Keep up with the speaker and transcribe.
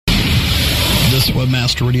This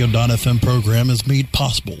WebmasterRadio.fm program is made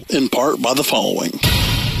possible in part by the following.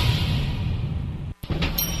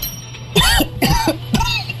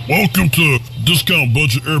 Welcome to Discount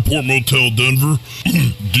Budget Airport Motel Denver.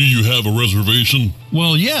 Do you have a reservation?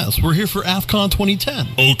 Well, yes, we're here for AFCON 2010.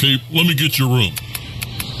 Okay, let me get your room.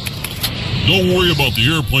 Don't worry about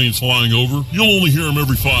the airplanes flying over. You'll only hear them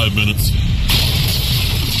every 5 minutes.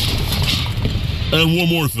 And one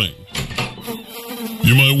more thing.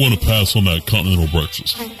 You might want to pass on that continental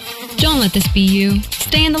breakfast. Don't let this be you.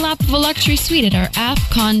 Stay in the lap of a luxury suite at our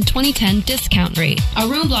AFCON 2010 discount rate. Our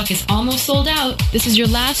room block is almost sold out. This is your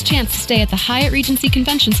last chance to stay at the Hyatt Regency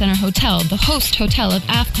Convention Center Hotel, the host hotel of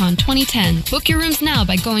AFCON 2010. Book your rooms now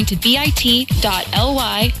by going to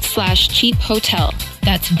bit.ly/cheaphotel.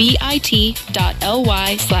 That's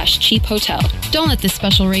bit.ly/cheaphotel. Don't let this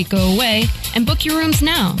special rate go away and book your rooms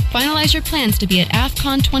now. Finalize your plans to be at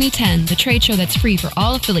AFCON 2010, the trade show that's free for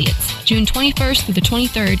all affiliates, June 21st through the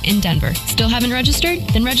 23rd in Denver. Still haven't registered?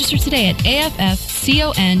 Then register today at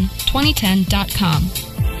AFFCON2010.com.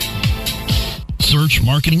 Search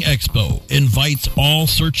Marketing Expo invites all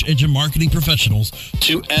search engine marketing professionals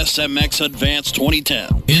to SMX Advanced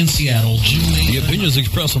 2010 in Seattle, June 8th. The opinions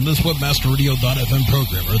expressed on this WebmasterRadio.fm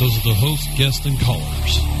program are those of the host, guests, and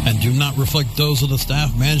callers, and do not reflect those of the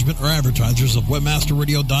staff, management, or advertisers of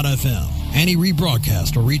WebmasterRadio.fm. Any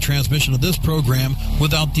rebroadcast or retransmission of this program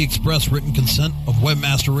without the express written consent of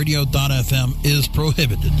WebmasterRadio.fm is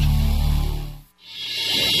prohibited.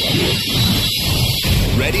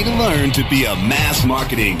 Ready to learn to be a mass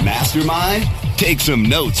marketing mastermind? Take some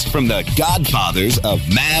notes from the godfathers of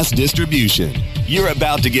mass distribution. You're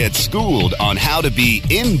about to get schooled on how to be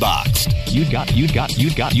inboxed. You got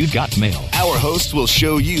mail. Our hosts will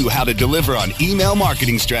show you how to deliver on email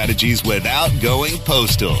marketing strategies without going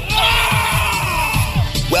postal.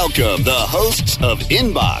 Welcome the hosts of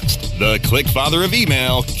Inboxed, the click father of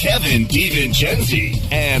email, Kevin DiVincenzi,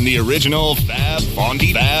 and the original Fab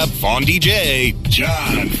Fondy J,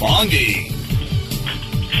 John Fondy.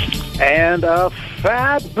 And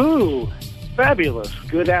Fabu. Fabulous.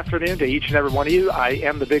 Good afternoon to each and every one of you. I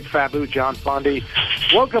am the big Fabu, John Fondy.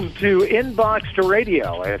 Welcome to Inboxed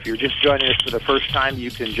Radio. If you're just joining us for the first time,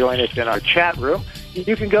 you can join us in our chat room.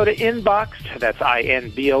 You can go to Inboxed, that's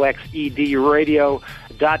INBOXED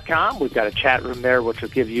radio.com. We've got a chat room there which will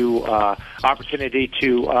give you opportunity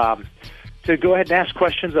to go ahead and ask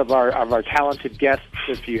questions of our talented guests.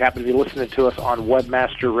 If you happen to be listening to us on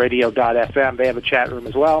webmasterradio.fm, they have a chat room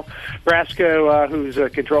as well. Brasco, who's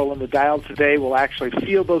controlling the dial today, will actually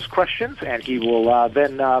field those questions, and he will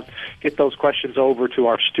then get those questions over to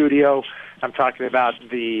our studio. I'm talking about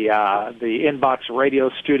the Inbox Radio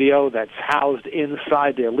studio that's housed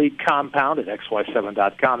inside the Elite compound at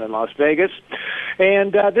xy7.com in Las Vegas.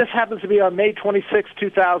 And this happens to be our May 26,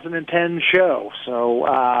 2010 show. So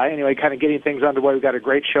anyway, kind of getting things underway. We've got a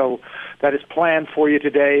great show that is planned for you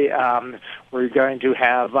today. We're going to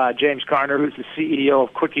have James Garner, who's the CEO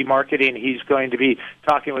of Quickie Marketing. He's going to be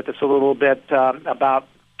talking with us a little bit about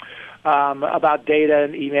data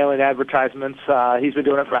and email and advertisements. He's been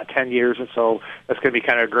doing it for about 10 years, and so that's going to be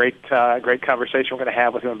kind of a great conversation we're going to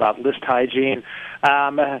have with him about list hygiene.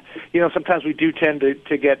 Sometimes we do tend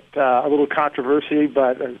to get a little controversial,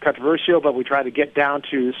 but we try to get down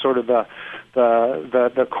to sort of the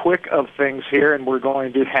quick of things here, and we're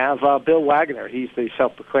going to have Bill Wagner. He's the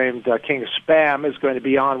self-proclaimed king of spam, is going to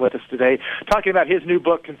be on with us today, talking about his new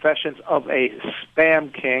book, Confessions of a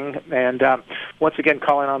Spam King, and once again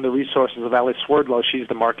calling on the resources of Alice Swerdlow. She's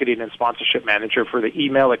the marketing and sponsorship manager for the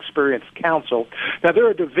Email Experience Council. Now, they're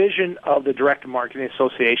a division of the Direct Marketing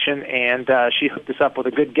Association, and she hooked us up with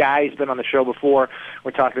a good guy. He's been on the show before.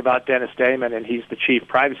 We're talking about Dennis Damon, and he's the chief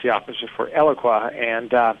privacy officer for Eloqua,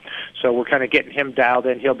 and so we're kind of getting him dialed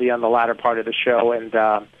in. He'll be on the latter part of the show, and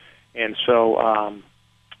so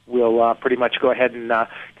we'll pretty much go ahead and kind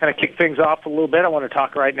of kick things off a little bit. I want to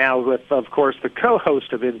talk right now with, of course, the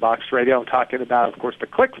co-host of Inbox Radio. I'm talking about, of course, the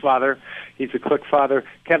Click Father. He's the Click Father,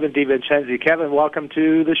 Kevin DiVincenzi. Kevin, welcome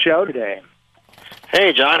to the show today.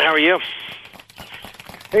 Hey, John. How are you?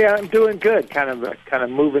 Hey, I'm doing good. Kind of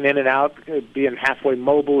moving in and out, being halfway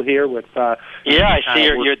mobile here with. Yeah, I see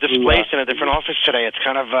you're displaced in a different office today. It's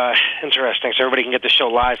kind of interesting, so everybody can get the show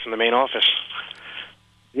live from the main office.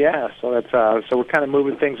 Yeah, so that's so we're kind of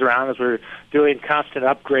moving things around as we're doing constant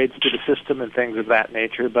upgrades to the system and things of that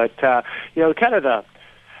nature. But kind of the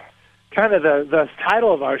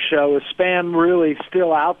title of our show is Spam Really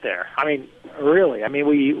Still Out There? I mean, really. I mean,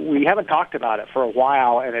 we haven't talked about it for a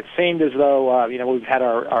while, and it seemed as though we've had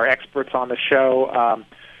our experts on the show.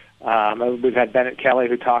 We've had Bennett Kelly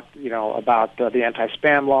who talked about the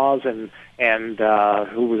anti-spam laws, and and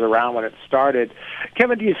who was around when it started.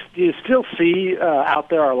 Kevin, do you still see out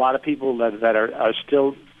there are a lot of people that are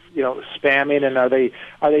still spamming, and are they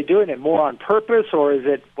doing it more on purpose, or is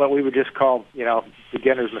it what we would just call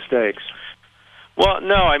beginner's mistakes? Well,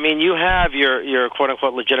 no. I mean, you have your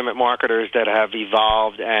quote-unquote legitimate marketers that have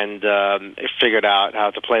evolved and figured out how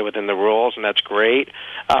to play within the rules, and that's great.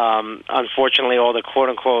 Unfortunately, all the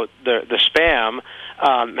quote-unquote the spam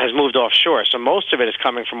has moved offshore, so most of it is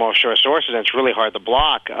coming from offshore sources, and it's really hard to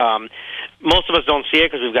block. Most of us don't see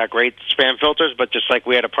it because we've got great spam filters, but just like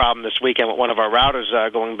we had a problem this weekend with one of our routers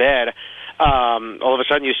going bad, all of a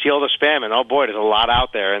sudden you see all the spam, and oh boy, there's a lot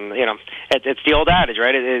out there. And it's the old adage,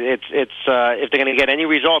 right? It's if they're going to get any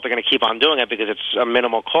result, they're going to keep on doing it because it's a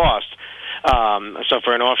minimal cost. So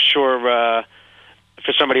for an offshore,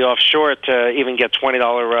 for somebody offshore to even get $20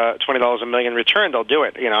 a million return, they'll do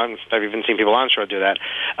it. I've even seen people onshore do that.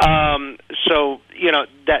 So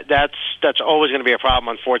that's always going to be a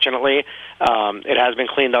problem. Unfortunately, it has been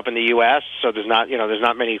cleaned up in the U.S., so there's not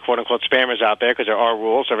many quote unquote spammers out there because there are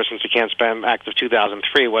rules ever since the Can't Spam Act of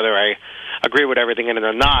 2003. Whether I agree with everything in it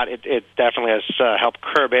or not, it definitely has helped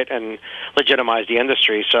curb it and legitimize the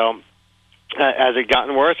industry. So. Has it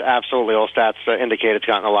gotten worse? Absolutely. All stats indicate it's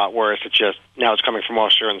gotten a lot worse. It's just now it's coming from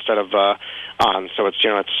offshore instead of on, so it's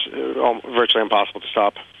virtually impossible to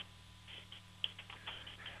stop.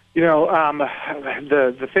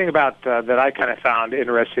 The thing about that I kind of found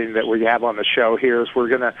interesting that we have on the show here is we're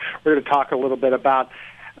gonna talk a little bit about.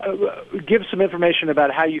 Give some information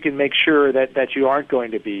about how you can make sure that you aren't going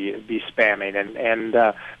to be spamming and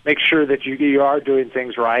make sure that you are doing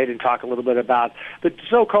things right, and talk a little bit about the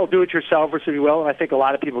so-called do-it-yourselfers, if you will. And I think a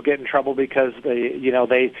lot of people get in trouble because they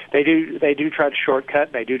do try to shortcut,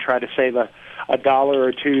 and they do try to save a dollar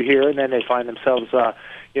or two here, and then they find themselves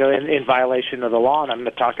in violation of the law. And I'm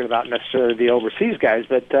not talking about necessarily the overseas guys,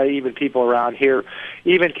 but even people around here.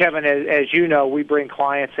 Even, Kevin, as you know, we bring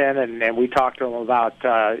clients in and we talk to them about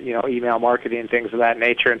email marketing and things of that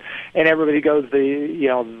nature, and everybody goes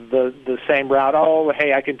the same route. Oh,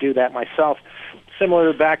 hey, I can do that myself.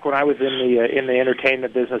 Similar back when I was in the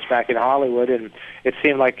entertainment business back in Hollywood, and it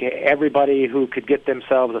seemed like everybody who could get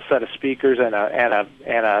themselves a set of speakers and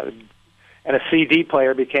a CD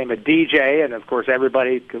player became a DJ, and of course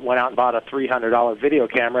everybody went out and bought a $300 video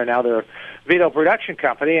camera, and now they're a video production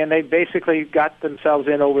company, and they basically got themselves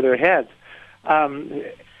in over their heads.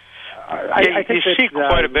 I think you see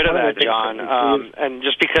quite a bit of that, John, and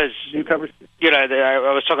just because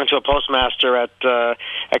I was talking to a postmaster at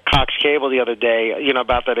Cox Cable the other day,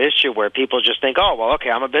 about that issue where people just think, oh, well, okay,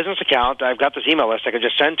 I'm a business account, I've got this email list, I can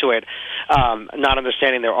just send to it, not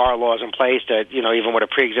understanding there are laws in place that, even with a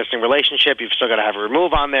pre-existing relationship, you've still got to have a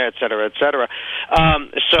remove on there, et cetera, et cetera.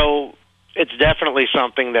 So it's definitely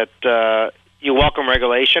something that you welcome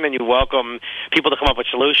regulation, and you welcome people to come up with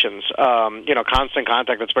solutions. Constant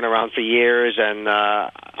Contact that's been around for years, and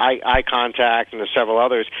Eye Contact, and there's several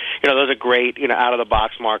others. Those are great,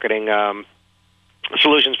 out-of-the-box marketing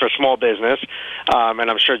solutions for small business.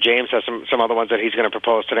 And I'm sure James has some other ones that he's going to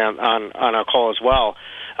propose today on our call as well.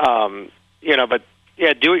 But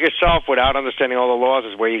yeah, do it yourself without understanding all the laws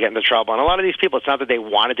is where you get into trouble. And a lot of these people, it's not that they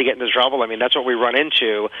wanted to get into trouble. I mean, that's what we run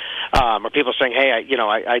into. Are people saying, hey,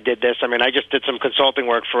 I did this. I mean, I just did some consulting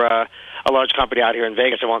work for a large company out here in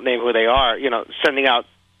Vegas. I won't name who they are. Sending out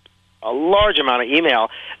a large amount of email,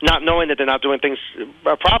 not knowing that they're not doing things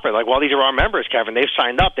proper. Like, well, these are our members, Kevin. They've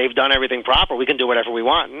signed up. They've done everything proper. We can do whatever we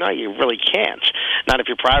want. No, you really can't. Not if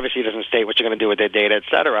your privacy doesn't state what you're going to do with their data, et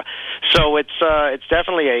cetera. So it's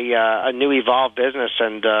definitely a new evolved business,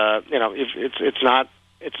 and it's not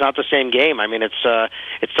the same game. I mean, it's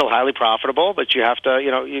still highly profitable, but you have to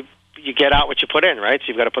you get out what you put in, right? So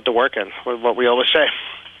you've got to put the work in. What we always say.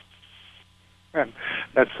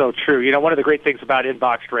 That's so true. One of the great things about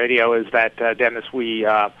Inboxed Radio is that, Dennis,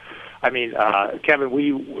 Kevin,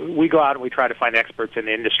 we go out and we try to find experts in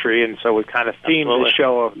the industry, and so we kind of themed the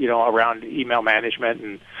show, around email management,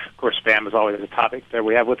 and of course, spam is always a topic. There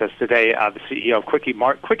we have with us today the CEO of Quickie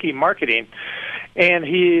Marketing, and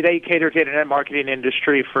they cater to the internet marketing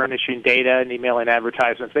industry, furnishing data and emailing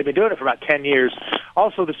advertisements. They've been doing it for about 10 years.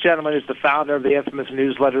 Also, this gentleman is the founder of the infamous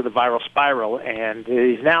newsletter, The Viral Spiral, and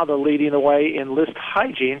he's now leading the way in list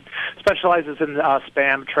hygiene, specializes in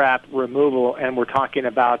spam trap removal, and we're talking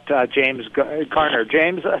about James Garner.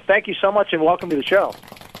 James, thank you so much, and welcome to the show.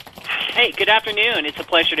 Hey, good afternoon. It's a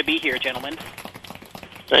pleasure to be here, gentlemen.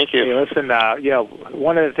 Thank you. Hey, listen,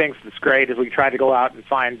 one of the things that's great is we try to go out and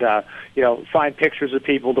find pictures of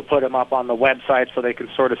people to put them up on the website so they can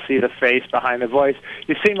sort of see the face behind the voice.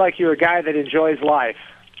 You seem like you're a guy that enjoys life.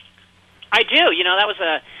 I do. That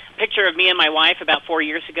was picture of me and my wife about 4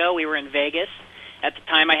 years ago. We were in Vegas. At the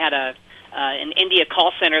time, I had an India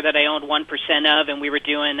call center that I owned 1% of, and we were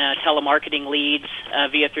doing telemarketing leads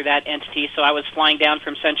through that entity. So I was flying down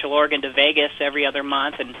from Central Oregon to Vegas every other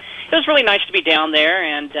month, and it was really nice to be down there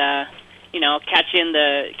and catch in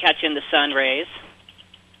the sun rays.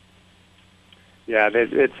 Yeah,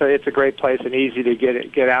 it's a great place and easy to get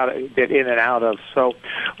in and out of. So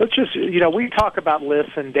let's just, we talk about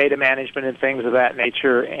lists and data management and things of that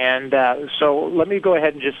nature. And so let me go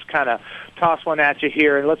ahead and just kind of toss one at you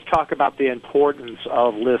here, and let's talk about the importance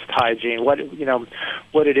of list hygiene, what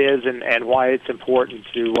it is and why it's important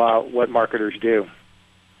to what marketers do.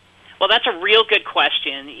 Well, that's a real good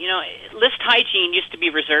question. List hygiene used to be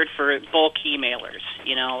reserved for bulk emailers.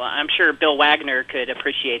 I'm sure Bill Wagner could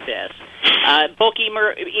appreciate this. Bulk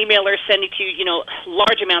emailers sending to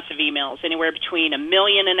large amounts of emails, anywhere between 1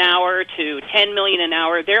 million an hour to 10 million an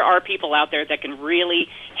hour. There are people out there that can really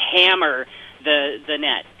hammer the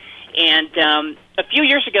net. And a few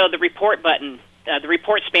years ago, the report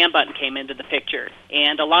spam button came into the picture,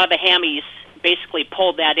 and a lot of the hammies basically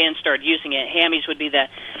pulled that in, started using it. Hammies would be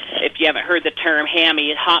if you haven't heard the term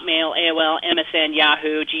hammy, Hotmail, AOL, MSN,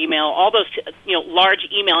 Yahoo, Gmail, all those large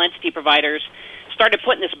email entity providers started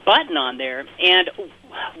putting this button on there. And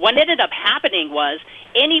what ended up happening was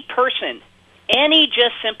any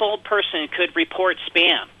just simple person could report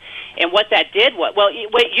spam. And what that did, what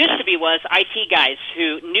it used to be was IT guys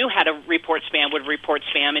who knew how to report spam would report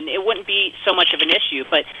spam, and it wouldn't be so much of an issue.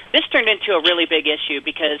 But this turned into a really big issue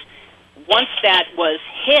because once that was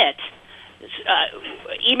hit,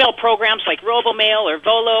 email programs like RoboMail or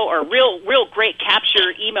Volo or real great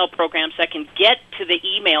capture email programs that can get to the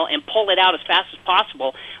email and pull it out as fast as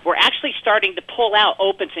possible were actually starting to pull out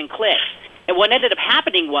opens and clicks. And what ended up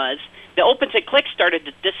happening was the opens and clicks started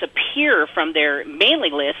to disappear from their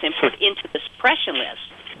mailing list and put into the suppression list.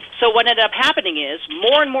 So what ended up happening is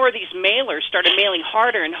more and more of these mailers started mailing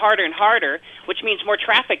harder and harder and harder, which means more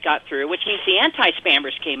traffic got through, which means the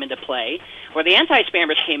anti-spammers came into play, where the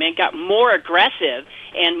anti-spammers came in, got more aggressive,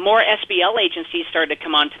 and more SBL agencies started to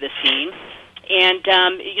come onto the scene. And,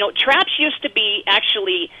 traps used to be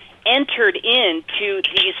actually entered into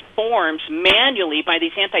these forms manually by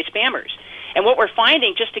these anti-spammers. And what we're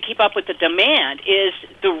finding, just to keep up with the demand, is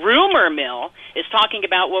the rumor mill is talking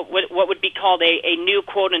about what would be called a new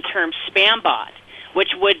quote in term spam bot, which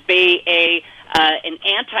would be an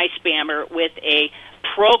anti-spammer with a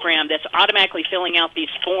program that's automatically filling out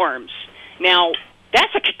these forms. Now,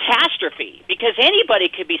 that's a catastrophe because anybody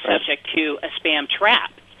could be subject to a spam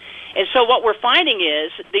trap. And so what we're finding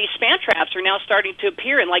is these spam traps are now starting to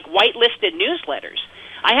appear in like whitelisted newsletters.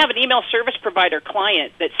 I have an email service provider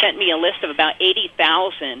client that sent me a list of about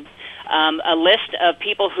 80,000, a list of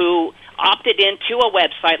people who opted into a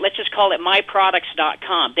website. Let's just call it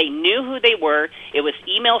myproducts.com. They knew who they were. It was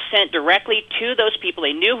email sent directly to those people.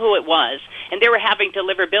 They knew who it was, and they were having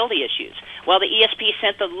deliverability issues. Well, the ESP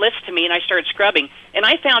sent the list to me, and I started scrubbing, and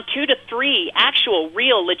I found 2 to 3 actual,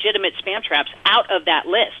 real, legitimate spam traps out of that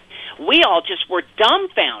list. We all just were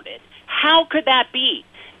dumbfounded. How could that be?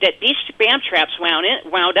 That these spam traps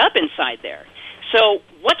wound up inside there. So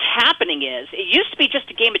what's happening is, it used to be just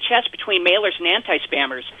a game of chess between mailers and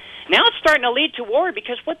anti-spammers. Now it's starting to lead to war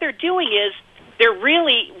because what they're doing is they're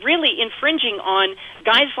really, really infringing on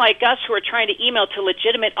guys like us who are trying to email to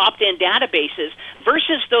legitimate opt-in databases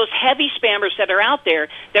versus those heavy spammers that are out there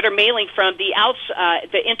that are mailing from the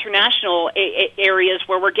international areas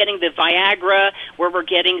where we're getting the Viagra, where we're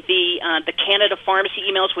getting the Canada Pharmacy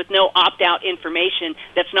emails with no opt-out information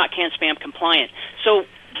that's not CAN-SPAM compliant. So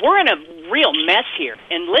we're in a real mess here,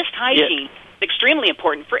 and list hygiene is extremely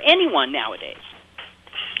important for anyone nowadays.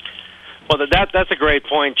 Well, that's a great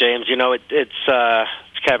point, James. It's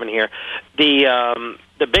Kevin here.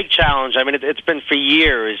 The big challenge, I mean, it's been for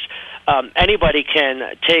years. Anybody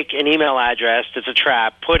can take an email address that's a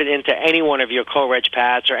trap, put it into any one of your co-reg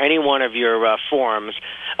paths or any one of your forms,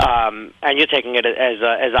 and you're taking it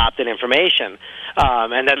as opt-in information.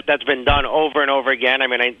 And that's been done over and over again. I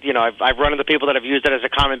mean, I've run into people that have used it as a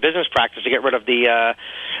common business practice to get rid of the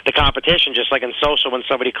competition, just like in social when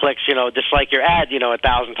somebody clicks, dislike your ad,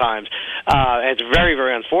 1,000 times. It's very,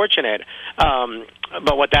 very unfortunate.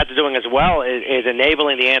 But what that's doing as well is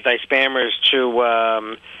enabling the anti-spammers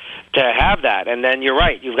to have that. And then you're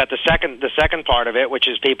right, you've got the second part of it, which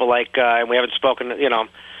is people like, and we haven't spoken,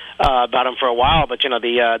 about him for a while, but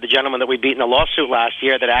the gentleman that we beat in a lawsuit last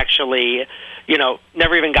year that actually,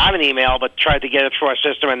 never even got an email, but tried to get it through our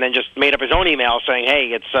system, and then just made up his own email saying,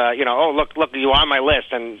 "Hey, it's oh look, you're on my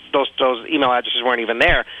list," and those email addresses weren't even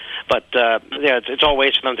there. But it's all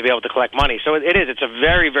ways for them to be able to collect money. So it is. It's a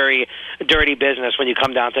very, very dirty business when you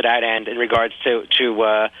come down to that end in regards to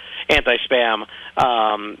anti-spam.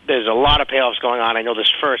 There's a lot of payoffs going on. I know this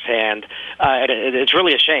firsthand. It's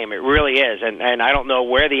really a shame. It really is. And I don't know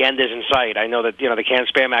where the end is in sight. I know that the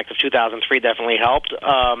Can-Spam Act of 2003 definitely helped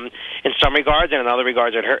in some regards, and in other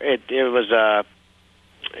regards it was.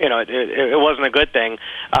 It wasn't a good thing.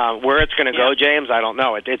 Where it's going to go, James, I don't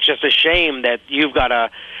know. It's just a shame that you've got to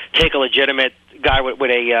take a legitimate guy with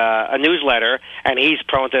a newsletter, and he's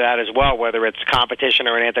prone to that as well, whether it's competition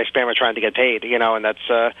or an anti-spammer trying to get paid. And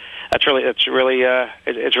it's really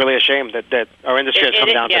a shame that our industry has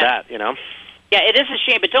come down to that. Yeah, it is a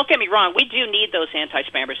shame, but don't get me wrong. We do need those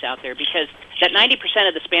anti-spammers out there because that 90%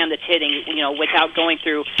 of the spam that's hitting, without going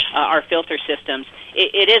through our filter systems,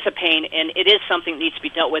 it is a pain, and it is something that needs to be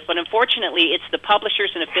dealt with. But unfortunately, it's the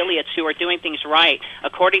publishers and affiliates who are doing things right,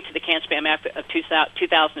 according to the Can-Spam Act of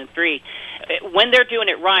 2003. When they're doing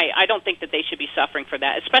it right, I don't think that they should be suffering for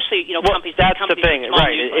that, especially companies. That's the thing,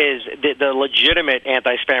 right? Is the legitimate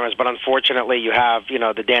anti-spammers, but unfortunately, you have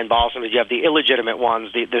the Dan Balsams, you have the illegitimate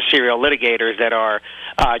ones, the serial litigators that are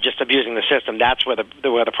just abusing the system. That's where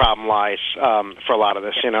the problem lies for a lot of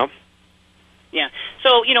this. Yeah.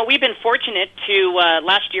 So, we've been fortunate to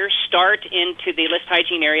last year start into the list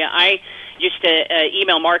hygiene area. I used to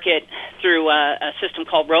email market through a system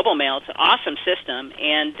called RoboMail. It's an awesome system,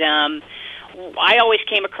 and I always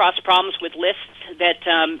came across problems with lists that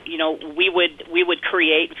we would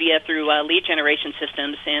create through lead generation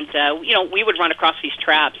systems, and we would run across these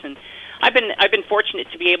traps. And I've been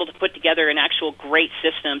fortunate to be able to put together an actual great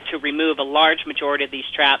system to remove a large majority of these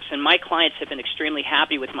traps, and my clients have been extremely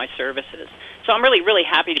happy with my services. So I'm really, really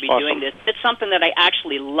happy to be doing this. It's something that I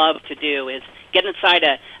actually love to do, is get inside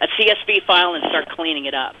a CSV file and start cleaning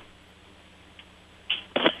it up.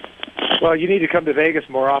 Well, you need to come to Vegas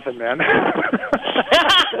more often, then.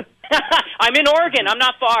 I'm in Oregon. I'm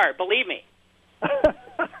not far, believe me.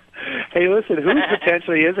 Hey, listen, who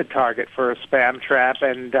potentially is a target for a spam trap,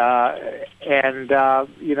 and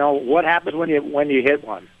what happens when you hit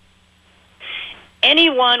one?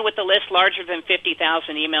 Anyone with a list larger than 50,000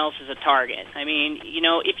 emails is a target. I mean,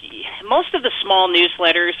 if most of the small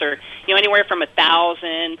newsletters are, anywhere from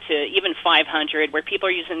 1,000 to even 500, where people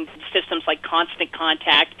are using systems like Constant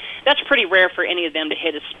Contact, that's pretty rare for any of them to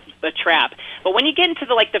hit a trap. But when you get into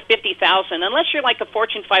the 50,000, unless you're like a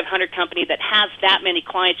Fortune 500 company that has that many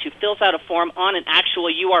clients who fills out a form on an actual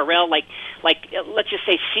URL, like let's just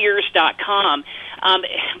say Sears.com,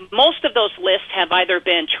 most of those lists have either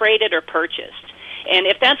been traded or purchased. And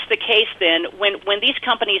if that's the case, then when these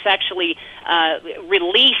companies actually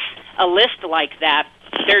release a list like that,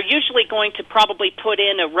 they're usually going to probably put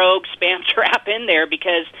in a rogue spam trap in there,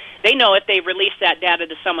 because they know if they release that data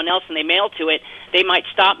to someone else and they mail to it, they might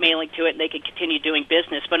stop mailing to it and they can continue doing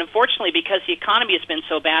business. But unfortunately, because the economy has been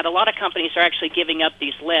so bad, a lot of companies are actually giving up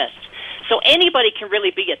these lists. So anybody can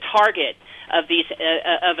really be a target of these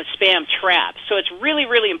of a spam trap. So it's really,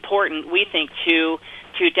 really important, we think, to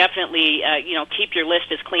definitely keep your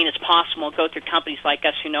list as clean as possible. Go through companies like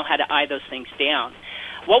us who know how to eye those things down.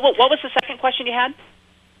 What was the second question you had?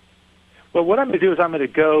 Well, what I'm going to do is I'm going to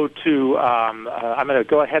go to I'm going to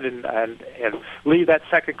go ahead and leave that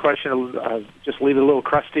second question, just leave it a little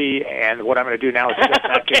crusty. And what I'm going to do now is go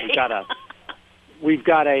back in. We've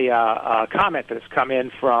got a comment that's come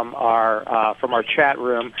in from our chat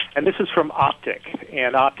room, and this is from Optic.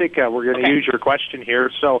 And Optic, we're going to use your question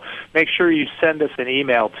here, so make sure you send us an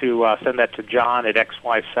email to send that to John at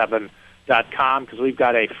xy7.com, because we've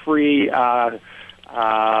got a free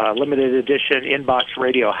limited edition Inbox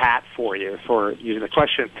Radio hat for you for using the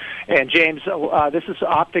question. And James, this is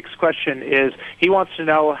Optic's question. Is he wants to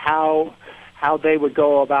know how they would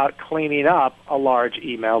go about cleaning up a large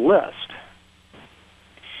email list.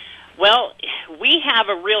 Well, we have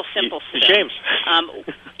a real simple system. James.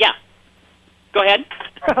 Yeah. Go ahead.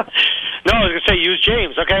 No, I was going to say use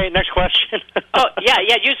James. Okay, next question. Oh, yeah,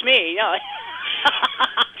 use me.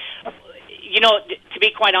 To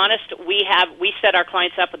be quite honest, we set our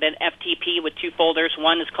clients up with an FTP with two folders.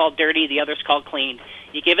 One is called dirty, the other is called clean.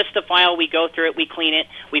 You give us the file, we go through it, we clean it,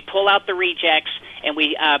 we pull out the rejects, and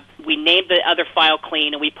we name the other file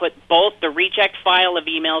clean, and we put both the reject file of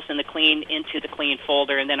emails and the clean into the clean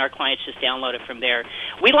folder, and then our clients just download it from there.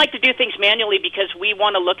 We like to do things manually because we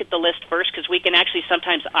want to look at the list first, because we can actually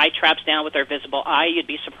sometimes eye traps down with our visible eye. You'd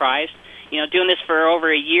be surprised. Doing this for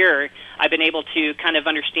over a year, I've been able to kind of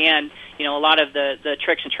understand, a lot of the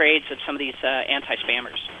tricks and trades of some of these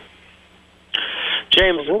anti-spammers.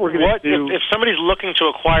 James, if somebody's looking to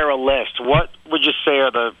acquire a list, what would you say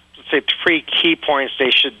are the say, 3 key points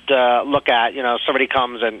they should look at. Somebody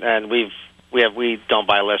comes and we don't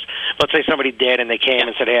buy lists. Let's say somebody did and they came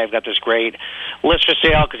and said, hey, I've got this great list for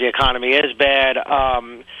sale because the economy is bad.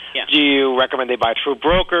 Do you recommend they buy through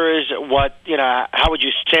brokers? How would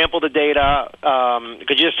you sample the data?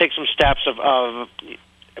 Could you just take some steps of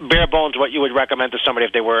bare bones what you would recommend to somebody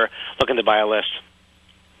if they were looking to buy a list?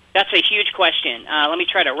 That's a huge question. Let me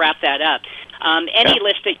try to wrap that up. Any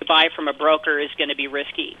list that you buy from a broker is going to be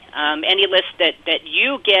risky. Any list that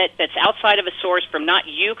you get that's outside of a source from not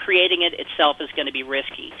you creating it itself is going to be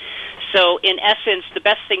risky. So in essence, the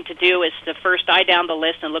best thing to do is to first eye down the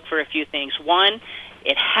list and look for a few things. One,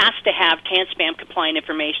 it has to have CAN-SPAM compliant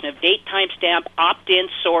information of date, timestamp, opt-in,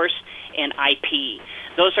 source, and IP.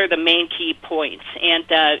 Those are the main key points. And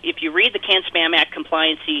if you read the CAN-SPAM Act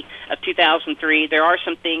Compliancy of 2003, there are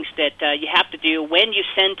some things that you have to do when you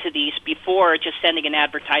send to these before just sending an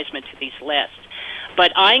advertisement to these lists.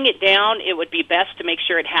 But eyeing it down, it would be best to make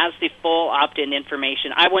sure it has the full opt-in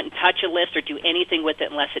information. I wouldn't touch a list or do anything with it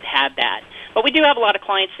unless it had that. But we do have a lot of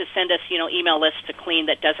clients that send us, email lists to clean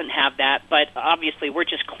that doesn't have that. But obviously, we're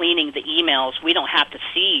just cleaning the emails. We don't have to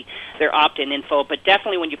see their opt-in info. But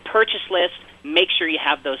definitely, when you purchase lists, make sure you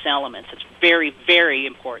have those elements. It's very, very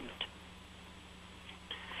important.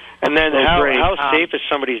 And then how safe is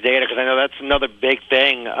somebody's data? Because I know that's another big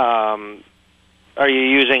thing. Are you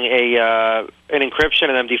using an encryption,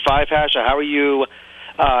 an MD5 hash, or how are you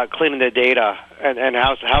cleaning the data? And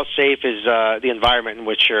how safe is the environment in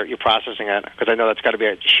which you're processing it? Because I know that's got to be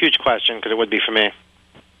a huge question, because it would be for me.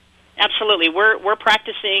 Absolutely. We're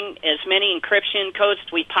practicing as many encryption codes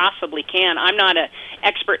as we possibly can. I'm not an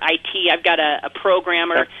expert IT. I've got a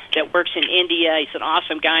programmer that works in India. He's an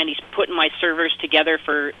awesome guy, and he's putting my servers together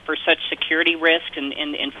for such security risk and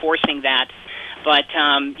enforcing that. But,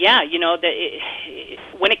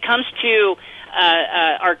 when it comes to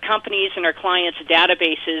our companies and our clients'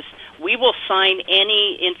 databases, we will sign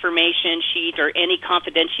any information sheet or any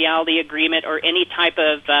confidentiality agreement or any type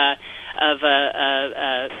of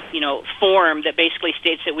form that basically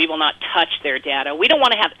states that we will not touch their data. We don't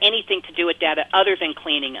want to have anything to do with data other than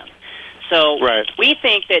cleaning them. So we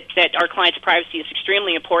think that our clients' privacy is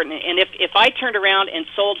extremely important. And if I turned around and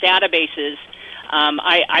sold databases,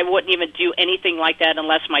 I wouldn't even do anything like that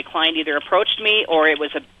unless my client either approached me or it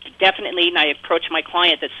was definitely, and I approached my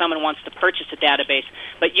client that someone wants to purchase a database.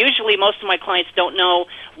 But usually most of my clients don't know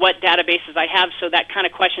what databases I have, so that kind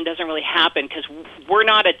of question doesn't really happen because we're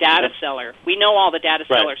not a data seller. We know all the data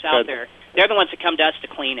sellers out there. They're the ones that come to us to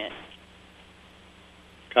clean it.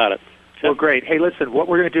 Got it. Well, great. Hey, listen, what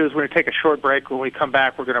we're going to do is we're going to take a short break. When we come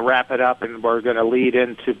back, we're going to wrap it up, and we're going to lead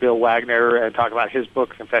into Bill Wagner and talk about his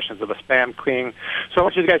book, Confessions of a Spam King. So I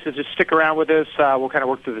want you guys to just stick around with us. We'll kind of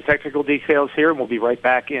work through the technical details here, and we'll be right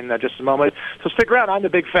back in just a moment. So stick around. I'm the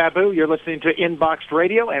Big Fabu. You're listening to Inboxed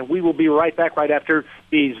Radio, and we will be right back right after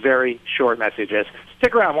these very short messages.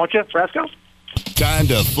 Stick around, won't you, Brasco? Time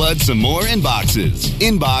to flood some more inboxes.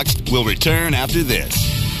 Inboxed will return after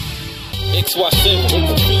this. XY7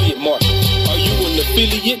 with affiliate market. Are you an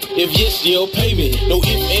affiliate? If yes, you'll pay me. No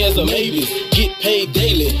ifs, ands, or maybes. Get paid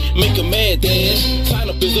daily. Make a mad dash. Sign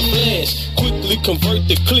up is a flash. Quickly convert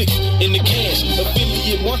the clicks into cash.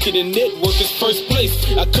 Affiliate marketing network is first place.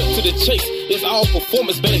 I cut to the chase. It's all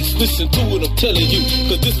performance based. Listen to what I'm telling you,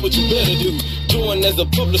 cause this what you better do. Join as a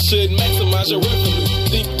publisher and maximize your revenue.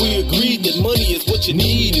 Think we agreed that money is what you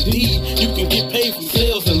need. Indeed, you can get paid from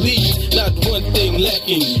sales and leads. Not one thing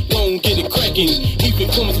lacking. Don't get it cracking. Even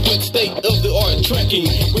comes with state-of-the-art tracking.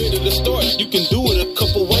 Ready to start? You can do it a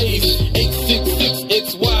couple ways.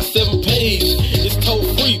 866-XY7 pays. It's toll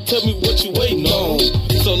free. Tell me what you waiting on.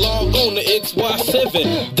 So log on to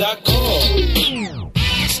XY7.com.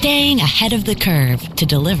 Staying ahead of the curve to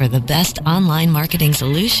deliver the best online marketing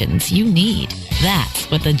solutions you need. That's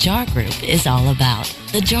what the JAR Group is all about.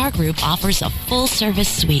 The JAR Group offers a full-service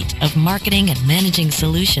suite of marketing and managing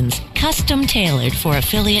solutions custom-tailored for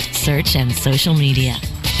affiliate, search, and social media.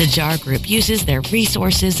 The JAR Group uses their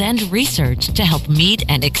resources and research to help meet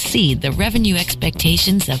and exceed the revenue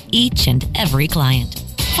expectations of each and every client.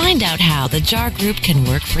 Find out how the JAR Group can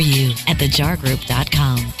work for you at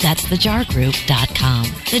thejargroup.com. That's thejargroup.com.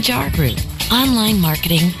 The JAR Group. Online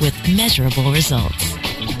marketing with measurable results.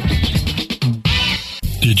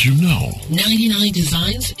 Did you know? 99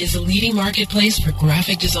 Designs is a leading marketplace for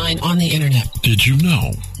graphic design on the internet. Did you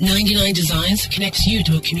know? 99 Designs connects you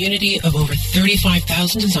to a community of over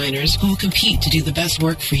 35,000 designers who will compete to do the best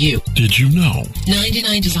work for you. Did you know?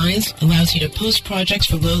 99 Designs allows you to post projects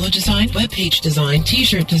for logo design, webpage design,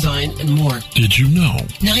 t-shirt design, and more. Did you know?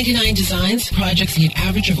 99 Designs projects see an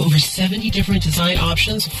average of over 70 different design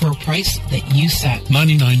options for a price that you set.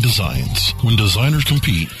 99 Designs. When designers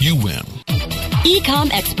compete, you win.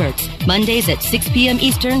 Ecom Experts, Mondays at 6 p.m.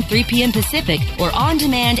 Eastern, 3 p.m. Pacific, or on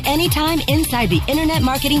demand anytime inside the Internet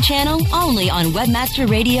Marketing Channel, only on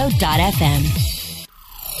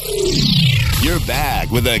webmasterradio.fm. You're back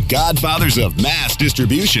with the Godfathers of Mass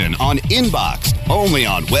Distribution on Inbox, only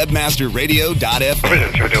on webmasterradio.fm.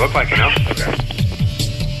 What does it look like, Okay.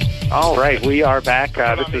 All right, we are back.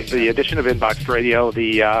 This is the edition of Inbox Radio,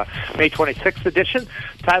 the May 26th edition.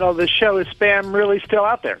 Title of this show is Spam Really Still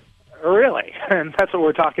Out There? Really, and that's what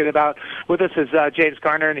we're talking about. With us is James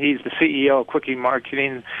Garner, and he's the CEO of Quickie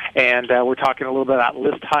Marketing, and we're talking a little bit about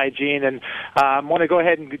list hygiene. And I want to go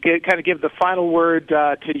ahead and kind of give the final word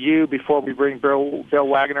to you before we bring Bill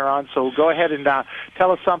Wagner on. So go ahead and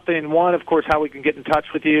tell us something. One, of course, how we can get in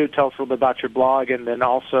touch with you. Tell us a little bit about your blog, and then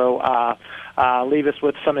also leave us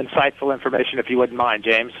with some insightful information, if you wouldn't mind,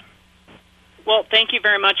 James. Well, thank you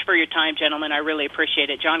very much for your time, gentlemen. I really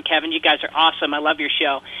appreciate it. John, Kevin, you guys are awesome. I love your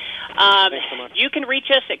show. Thanks so much. You can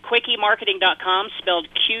reach us at quickie.marketing.com, spelled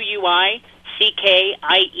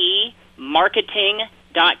Q-U-I-C-K-I-E,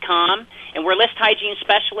 marketing.com. And we're list hygiene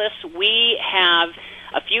specialists. We have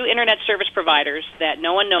a few internet service providers that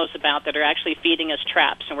no one knows about that are actually feeding us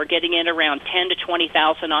traps, and we're getting in around 10 to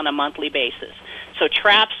 20,000 on a monthly basis. So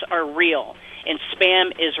traps are real, and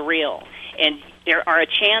spam is real. And there are a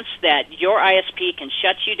chance that your ISP can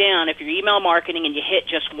shut you down if you're email marketing and you hit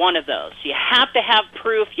just one of those. You have to have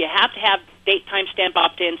proof. You have to have date, timestamp,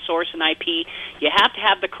 opt-in, source, and IP. You have to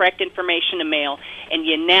have the correct information to mail, and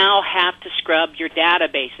you now have to scrub your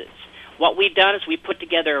databases. What we've done is we've put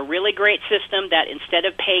together a really great system that instead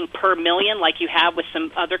of paying per million like you have with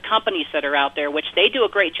some other companies that are out there, which they do a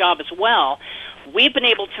great job as well, we've been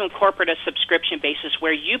able to incorporate a subscription basis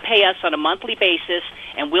where you pay us on a monthly basis,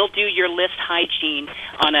 and we'll do your list hygiene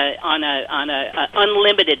on a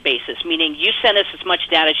unlimited basis, meaning you send us as much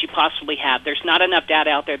data as you possibly have. There's not enough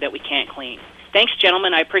data out there that we can't clean. Thanks,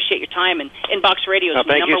 gentlemen. I appreciate your time, and Inbox Radio is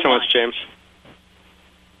number one. Thank you so much, James.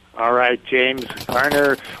 All right, James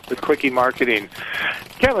Garner with Quickie Marketing.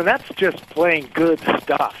 Kevin, that's just plain good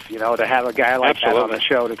stuff, to have a guy like that on the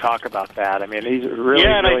show to talk about that. I mean, he's really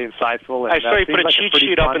insightful. And, I saw you put a cheat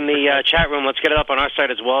sheet up in the chat room. Let's get it up on our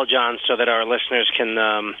site as well, John, so that our listeners can,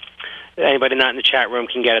 anybody not in the chat room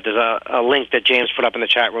can get it. There's a link that James put up in the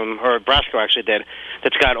chat room, or Brasco actually did,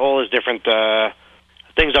 that's got all his different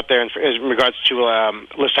things up there in regards to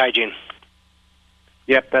list hygiene.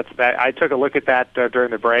 Yep, that's that. I took a look at that during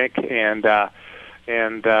the break, and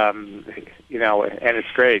it's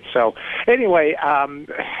great. So anyway,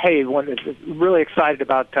 hey, really excited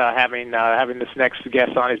about having this next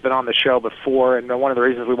guest on. He's been on the show before, and one of the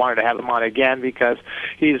reasons we wanted to have him on again because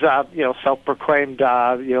he's self-proclaimed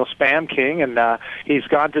spam king, and he's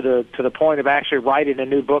gone to the point of actually writing a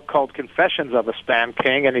new book called Confessions of a Spam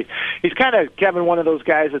King, and he's kind of, Kevin, one of those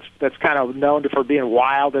guys that's kind of known for being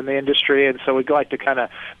wild in the industry, and so we'd like to kind of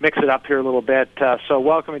mix it up here a little bit. So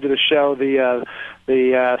welcome to the show, the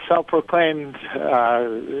self-proclaimed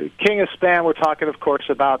king of spam. We're talking, of course,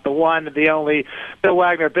 about the one, the only, Bill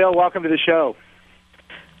Wagner. Bill, welcome to the show.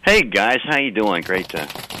 Hey, guys. How you doing? Great to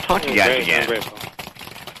talk to you guys again. Great.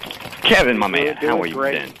 Kevin, my man, how are you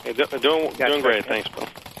been? Hey, doing great. Thanks, Bill.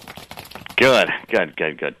 Good.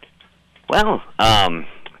 Well,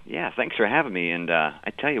 thanks for having me. And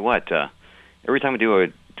I tell you what, every time I do a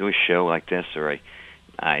show like this, or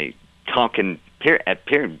I talk and hear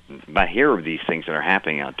of these things that are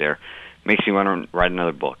happening out there, makes me want to write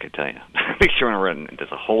another book, I tell you. Makes you want to write,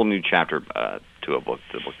 there's a whole new chapter to the book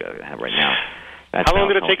that I have right now. How long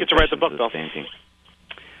did it take you to write the book, Bill?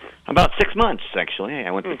 About 6 months, actually. I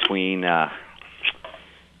went between, I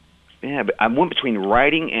went between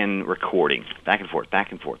writing and recording, back and forth.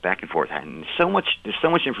 And there's so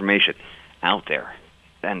much information out there,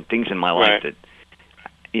 and things in my life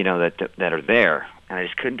that are there, and I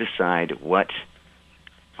just couldn't decide what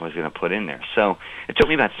I was going to put in there. So it took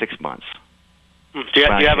me about 6 months. Do you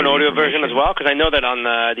have an audio version as well? Because I know that on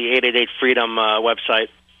the 888 Freedom website,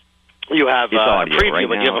 you have audio, a preview, right?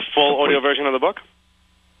 But do you have a full audio version of the book?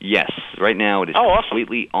 Yes. Right now it is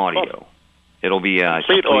completely audio. Awesome. It'll be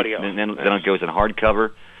complete audio. Then it goes in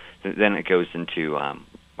hardcover. Then it goes into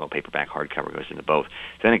paperback, hardcover goes into both.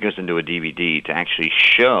 Then it goes into a DVD to actually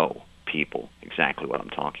show people exactly what I'm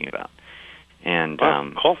talking about. And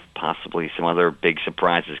cool. Possibly some other big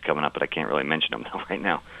surprises coming up, but I can't really mention them right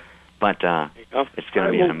now. But it's going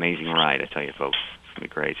to be an amazing ride, I tell you, folks. It's going to be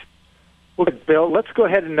great. Well, Bill, let's go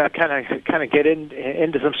ahead and kind of get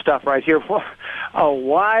into some stuff right here.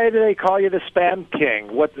 Why do they call you the Spam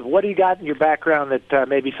King? What do you got in your background that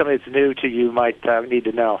maybe somebody that's new to you might need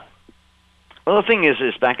to know? Well, the thing is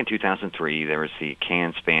back in 2003, there was the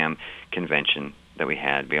Can Spam convention that we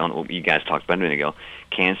had. Beyond what you guys talked about a minute ago,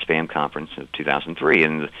 Can Spam Conference of 2003,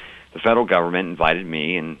 and the federal government invited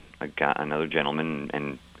me and I got another gentleman,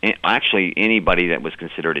 and actually anybody that was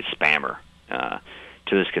considered a spammer to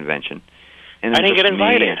this convention. And I didn't get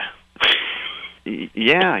invited.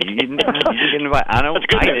 Yeah, you didn't get invited. I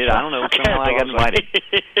did. I don't know. Somehow I got invited.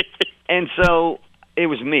 And so it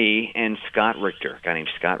was me and Scott Richter, a guy named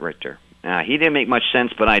Scott Richter. He didn't make much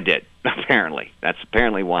sense, but I did, apparently. That's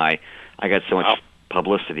apparently why I got so much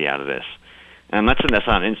publicity out of this. And that's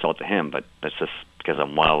not an insult to him, but that's just because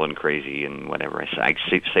I'm wild and crazy and whatever. I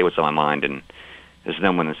say what's on my mind, and there's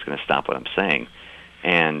no one that's going to stop what I'm saying.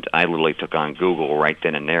 And I literally took on Google right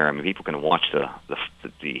then and there. I mean, people can watch the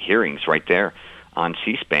hearings right there on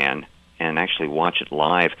C-SPAN and actually watch it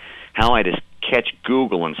live. How I just catch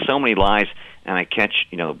Google and so many lies, and I catch,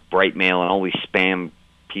 Bright Mail and all these spam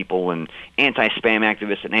people and anti-spam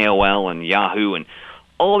activists and AOL and Yahoo and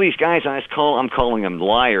all these guys. I'm calling them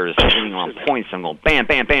liars, hitting on points. I'm going bam,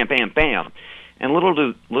 bam, bam, bam, bam. And little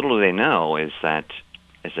do they know is that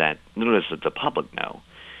little does the public know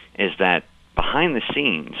is that behind the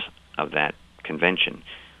scenes of that convention,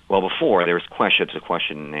 well, before there was a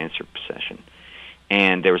question and answer session,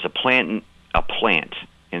 and there was a plant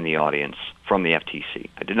in the audience from the FTC.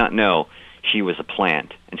 I did not know she was a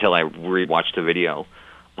plant until I rewatched the video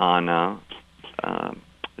on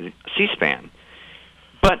C-SPAN.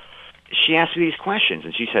 But she asked me these questions,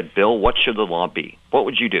 and she said, "Bill, what should the law be? What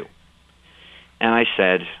would you do?" And I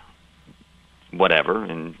said, "Whatever,"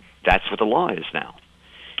 and that's what the law is now.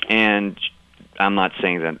 And I'm not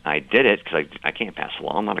saying that I did it, because I can't pass a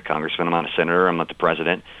law. I'm not a congressman. I'm not a senator. I'm not the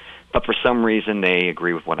president. But for some reason, they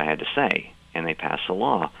agree with what I had to say, and they passed a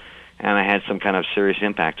law. And I had some kind of serious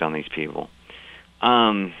impact on these people.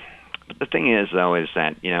 But the thing is, though, is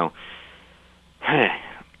that,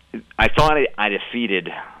 I thought I defeated...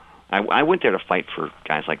 I went there to fight for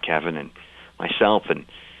guys like Kevin and myself and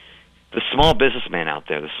the small businessman out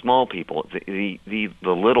there, the small people, the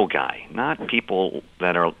little guy, not people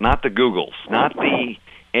that are... Not the Googles, not the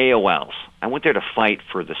AOLs. I went there to fight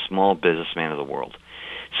for the small businessman of the world.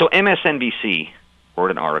 So MSNBC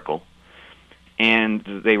wrote an article, and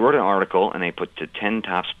they wrote an article, and they put the 10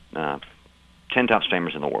 top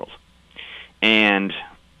spammers in the world. And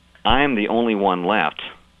I'm the only one left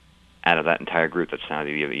out of that entire group that's now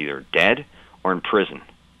either dead or in prison.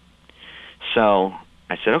 So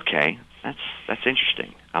I said, okay, that's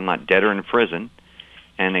interesting. I'm not dead or in prison,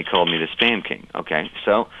 and they called me the Spam King. Okay,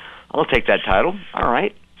 so I'll take that title. All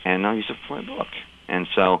right, and I'll use it for my book. And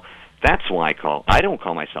so that's why I don't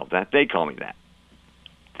call myself that. They call me that.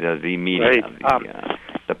 The media,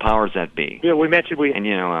 the powers that be. Yeah, we mentioned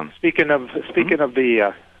speaking of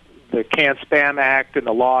the Can Spam Act and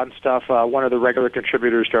the law and stuff. One of the regular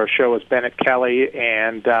contributors to our show is Bennett Kelly,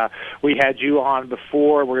 and we had you on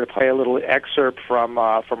before. We're going to play a little excerpt from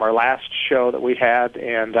our last show that we had,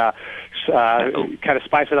 and kind of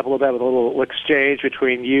spice it up a little bit with a little exchange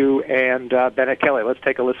between you and Bennett Kelly. Let's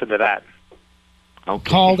take a listen to that.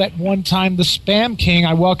 Okay. Called at one time the Spam King.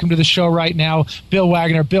 I welcome to the show right now Bill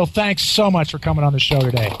Wagner. Bill, thanks so much for coming on the show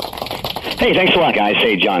today. Hey, thanks a lot, guys.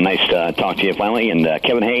 Hey, John, nice to talk to you finally. And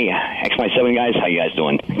Kevin, hey, XY7 guys, how you guys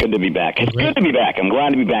doing? Good to be back. It's good to be back. I'm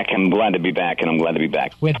glad to be back. I'm glad to be back, and I'm glad to be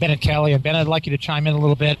back. We had Bennett Kelly, and Bennett, I'd like you to chime in a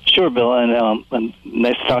little bit. Sure, Bill, and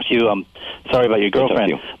nice to talk to you. Sorry about your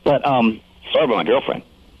girlfriend. But sorry about my girlfriend.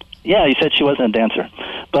 Yeah, you said she wasn't a dancer.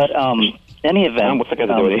 But any event... What's that got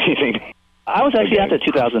to do with anything? I was actually at the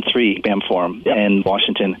 2003 BAM Forum in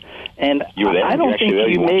Washington, and you were there? I don't think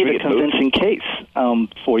you made a convincing case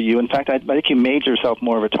for you. In fact, I think you made yourself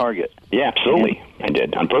more of a target. Yeah, absolutely. I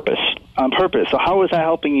did, on purpose. On purpose. So how was that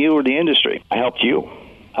helping you or the industry? I helped you.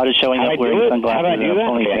 How did showing up wearing sunglasses How did I do that?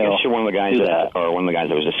 Okay, I guess you're one of the guys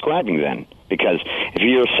I was describing then. Because if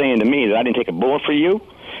you're saying to me that I didn't take a bullet for you,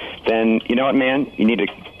 then, you know what, man? You need to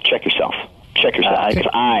check yourself. Check yourself.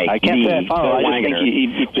 I can't say I follow. I just think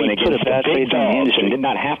you put a bad face on the industry. Did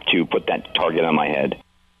not have to put that target on my head.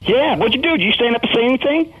 Yeah, what'd you do? Did you stand up and say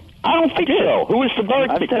anything? I don't think so. Who was the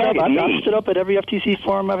target? I've stood up at every FTC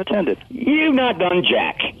forum I've attended. You've not done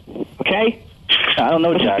jack. Okay? I don't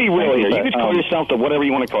know, Let's Jack. be real here. You could call yourself whatever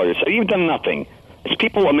you want to call yourself. You've done nothing. It's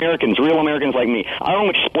people, Americans, real Americans like me. I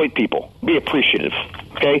don't exploit people. Be appreciative,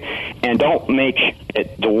 okay? And don't make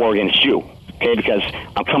it the war against you, okay? Because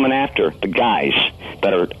I'm coming after the guys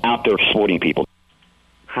that are out there exploiting people.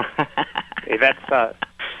 Hey, that's good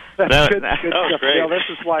stuff, Bill. This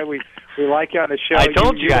is why we like you on the show. I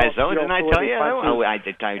told you guys, though, didn't I tell you?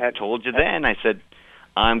 I told you then. I said,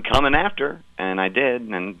 I'm coming after, and I did,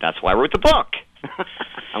 and that's why I wrote the book.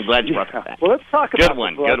 I'm glad you brought that back. Well, let's talk about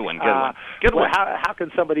Good one. How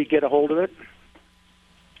can somebody get a hold of it?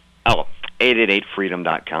 Oh,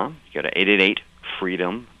 888freedom.com. You go to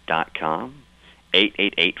 888freedom.com.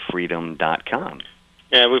 888freedom.com.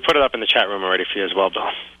 Yeah, we put it up in the chat room already for you as well, Bill.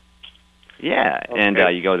 Yeah, okay. And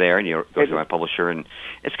you go there and you go through my publisher, and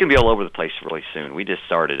it's going to be all over the place really soon. We just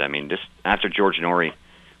started. I mean, just after George Norrie,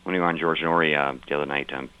 when we were on George Norrie the other night,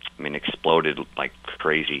 exploded like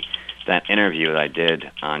crazy. That interview that I did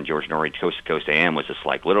on George Norrie Coast to Coast AM was just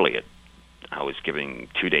like literally I was giving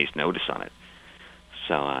 2 days notice on it.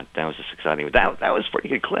 So that was just exciting. That was a pretty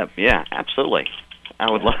good clip. Yeah, absolutely. I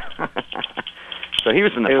would love. So he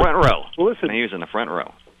was in the front row. Listen, he was in the front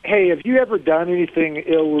row. Hey, have you ever done anything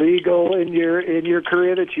illegal in your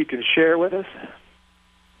career that you can share with us?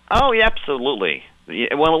 Oh, yeah, absolutely.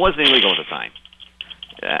 Well, it wasn't illegal at the time.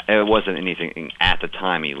 It wasn't anything at the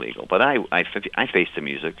time illegal, but I faced the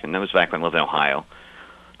music, and that was back when I lived in Ohio.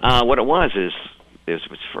 What it was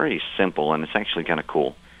very simple, and it's actually kind of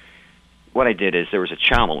cool. What I did is there was a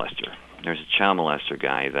child molester. There's a child molester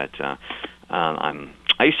guy that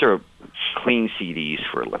I used to clean CDs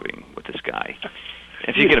for a living with this guy.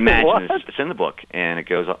 If you can imagine, it's in the book, and it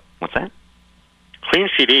goes up. What's that? Clean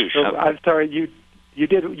CDs. So, I'm sorry, you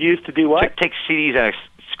used to do what? Take CDs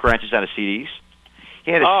scratches out of CDs. He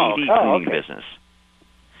had a CD cleaning business.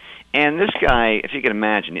 And this guy, if you can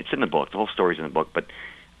imagine, it's in the book. The whole story's in the book. But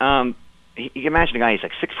you can imagine a guy, he's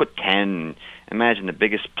like 6'10". Imagine the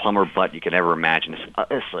biggest plumber butt you could ever imagine.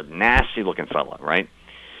 It's a nasty-looking fella, right?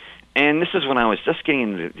 And this is when I was just getting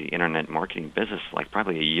into the internet marketing business, like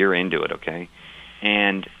probably a year into it, okay?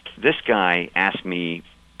 And this guy asked me,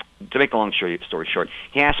 to make a long story short,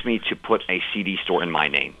 he asked me to put a CD store in my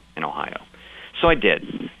name in Ohio. So I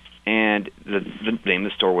did. And the name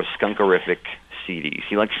of the store was Skunkerific CDs.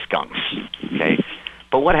 He likes skunks, okay?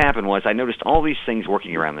 But what happened was I noticed all these things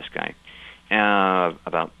working around this guy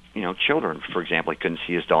about, children. For example, he couldn't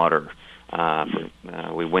see his daughter.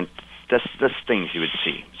 We went, that's things you would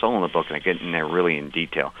see. It's all in the book, and I get in there really in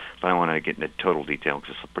detail. But I want to get into total detail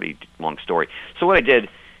because it's a pretty long story. So what I did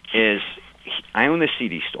is I own this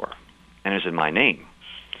CD store, and it's in my name.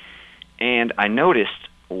 And I noticed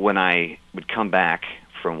when I would come back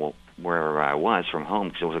from where I was from home,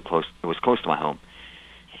 because it was close to my home,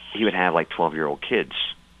 he would have like 12-year-old kids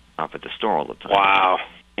up at the store all the time. Wow!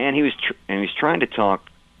 And he was trying to talk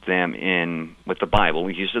them in with the Bible.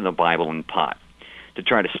 He used the Bible and pot to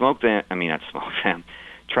try to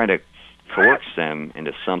try to coerce them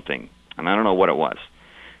into something. And I don't know what it was.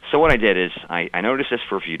 So what I did is I noticed this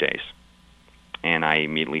for a few days, and I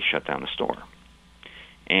immediately shut down the store.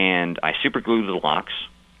 And I super glued the locks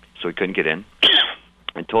so he couldn't get in.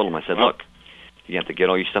 I told him, I said, look, you have to get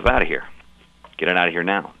all your stuff out of here. Get it out of here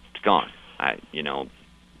now. It's gone.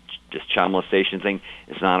 This child molestation thing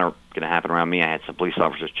is not going to happen around me. I had some police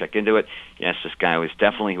officers check into it. Yes, this guy was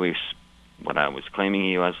definitely what I was claiming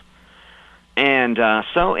he was. And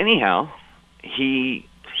so anyhow, he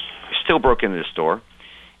still broke into the store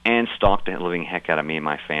and stalked the living heck out of me and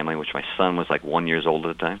my family, which my son was like 1 year old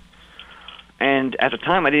at the time. And at the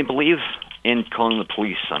time, I didn't believe in calling the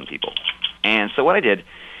police on people. And so what I did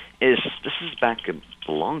is, this is back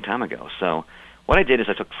a long time ago, so what I did is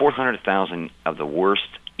I took 400,000 of the worst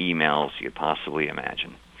emails you could possibly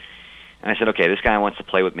imagine. And I said, okay, this guy wants to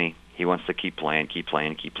play with me. He wants to keep playing.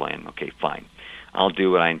 Okay, fine. I'll do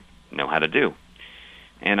what I know how to do.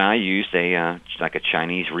 And I used a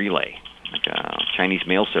Chinese relay, like a Chinese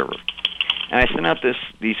mail server. And I sent out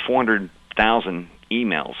these 400,000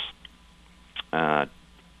 emails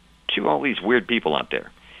to all these weird people out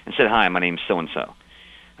there and said, hi, my name's so-and-so.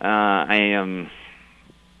 I am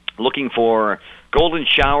looking for golden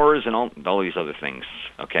showers and all these other things,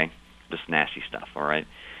 okay? This nasty stuff, all right?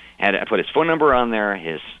 I put his phone number on there,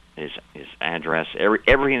 his address,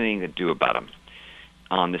 everything to do about him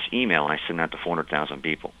on this email, and I sent it out to 400,000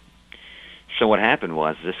 people. So what happened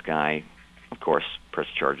was this guy, of course,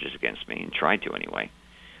 pressed charges against me and tried to anyway.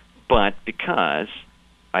 But because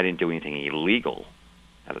I didn't do anything illegal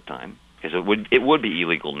at the time, because it would be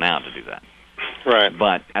illegal now to do that. Right.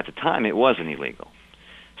 But at the time, it wasn't illegal.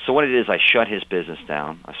 So what it is, I shut his business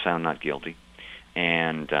down. I was found not guilty.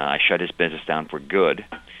 And I shut his business down for good,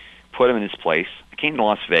 put him in his place. I came to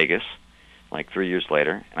Las Vegas, like 3 years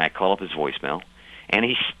later, and I call up his voicemail, and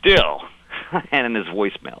he still had in his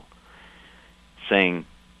voicemail saying,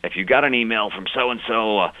 "If you got an email from so and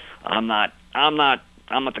so, I'm not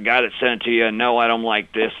the guy that sent it to you. No, I don't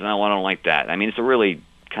like this. No, I don't like that." I mean, it's a really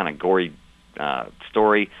kind of gory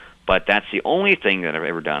story, but that's the only thing that I've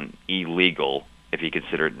ever done illegal, if you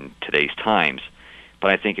consider it in today's times.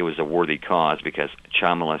 But I think it was a worthy cause, because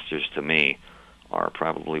child molesters, to me, are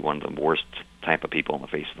probably one of the worst type of people on the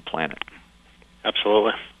face of the planet.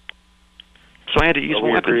 Absolutely. So I had to use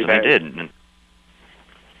weapons, and I did. And,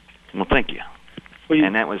 well, thank you. Well,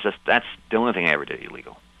 and that's the only thing I ever did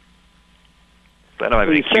illegal. But I've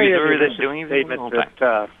been accused of doing anything all the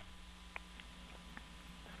time.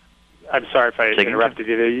 I'm sorry if I interrupted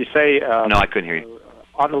you there. You say... no, I couldn't hear you.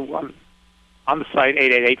 On the site,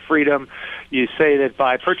 888 Freedom, you say that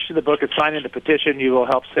by purchasing the book and signing the petition, you will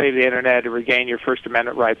help save the Internet and regain your First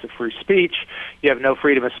Amendment rights of free speech. You have no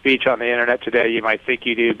freedom of speech on the Internet today. You might think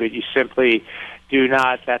you do, but you simply do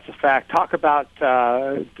not. That's a fact. Talk about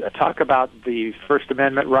the First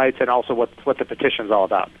Amendment rights and also what the petition is all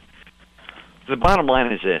about. The bottom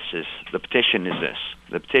line is this: the petition is this.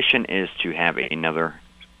 The petition is to have another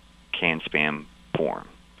CAN-SPAM form,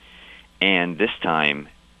 and this time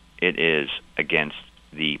it is against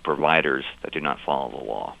the providers that do not follow the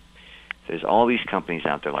law. There's all these companies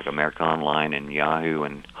out there like America Online and Yahoo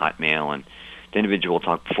and Hotmail, and the individual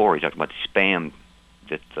talked before. He talked about the spam,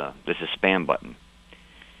 this is spam button.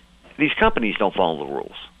 These companies don't follow the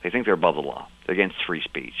rules. They think they're above the law. They're against free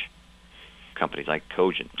speech. Companies like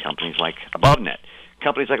Cogent, companies like AboveNet,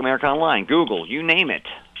 companies like America Online, Google, you name it.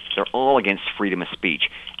 They're all against freedom of speech.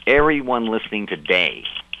 Everyone listening today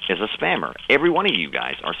is a spammer. Every one of you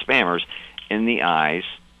guys are spammers in the eyes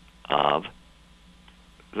of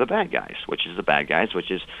the bad guys, which is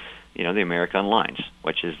the America Onlines,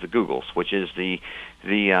 which is the Googles, which is the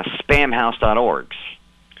spamhouse.orgs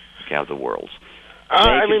of the world.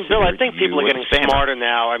 I mean, Bill, I think people are getting smarter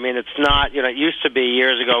now. I mean, it's not, it used to be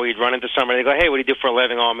years ago we'd run into somebody and they go, "Hey, what do you do for a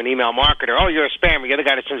living?" "Oh, I'm an email marketer." "Oh, you're a spammer. You're the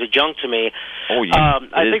guy that sends a junk to me." Oh, yeah.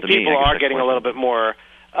 I think people are getting a little bit more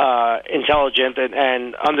intelligent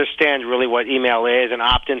and understand really what email is and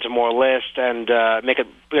opt into more lists and make it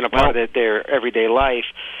part of their everyday life.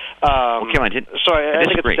 So I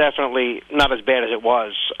think it's definitely not as bad as it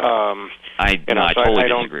was. I totally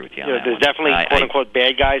disagree with you. There's definitely quote unquote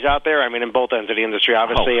bad guys out there. I mean, in both ends of the industry,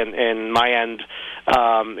 obviously, and in my end,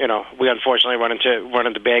 we unfortunately run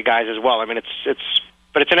into bad guys as well. I mean,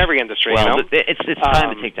 but it's in every industry. Well, it's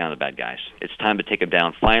time to take down the bad guys. It's time to take them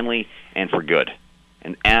down finally and for good.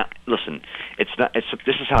 And listen, this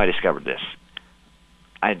is how I discovered this.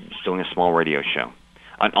 I was doing a small radio show.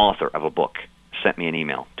 An author of a book sent me an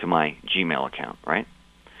email to my Gmail account, right?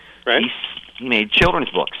 Right. He made children's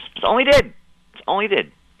books. That's all he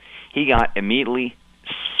did. He got immediately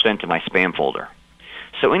sent to my spam folder.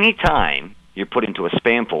 So anytime you're put into a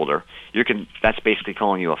spam folder, that's basically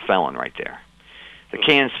calling you a felon right there. The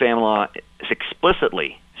CAN-SPAM law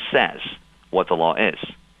explicitly says what the law is.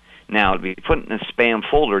 Now, to be put in a spam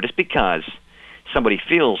folder just because somebody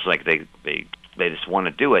feels like they just want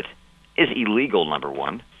to do it is illegal, number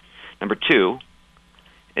one. Number two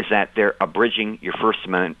is that they're abridging your First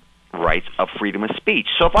Amendment rights of freedom of speech.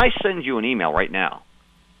 So if I send you an email right now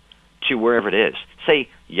to wherever it is, say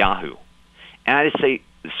Yahoo, and I just say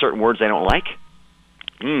certain words I don't like,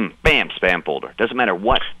 bam, spam folder. Doesn't matter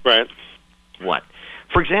what. Right. What.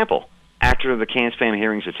 For example, after the CAN-SPAM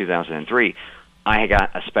hearings of 2003, I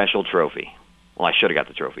got a special trophy. Well, I should have got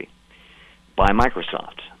the trophy. By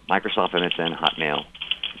Microsoft, MSN, Hotmail,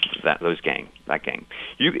 that gang.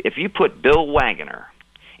 If you put Bill Wagner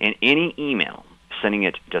in any email, sending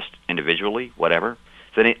it just individually, whatever,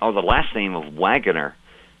 or the last name of Wagner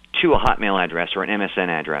to a Hotmail address or an MSN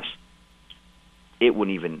address, it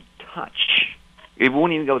wouldn't even touch. It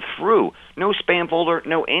wouldn't even go through. No spam folder,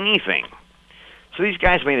 no anything. So these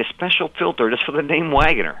guys made a special filter just for the name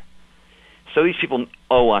Wagner. So these people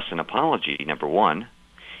owe us an apology, number one,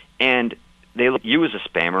 and they look at you as a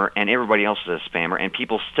spammer and everybody else as a spammer, and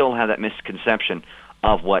people still have that misconception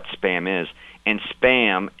of what spam is. And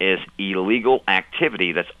spam is illegal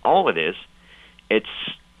activity. That's all it is. It's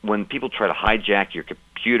when people try to hijack your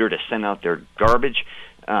computer to send out their garbage,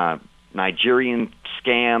 Nigerian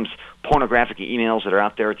scams, pornographic emails that are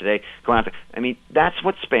out there today, going out there. I mean, that's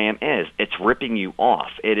what spam is. It's ripping you off.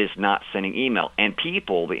 It is not sending email. And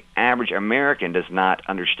people, the average American, does not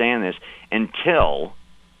understand this until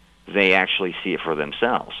they actually see it for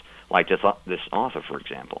themselves, like this author, for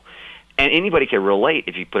example. And anybody can relate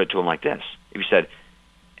if you put it to them like this. If you said,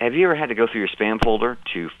 "Have you ever had to go through your spam folder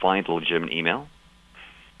to find a legitimate email?"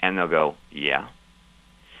 And they'll go, "Yeah."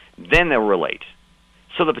 then they'll relate.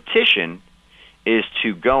 So the petition is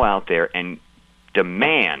to go out there and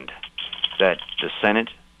demand that the Senate,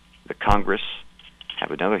 the Congress,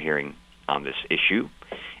 have another hearing on this issue,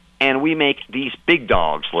 and we make these big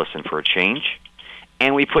dogs listen for a change,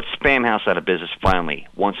 and we put Spamhaus out of business finally,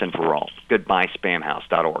 once and for all. Goodbye,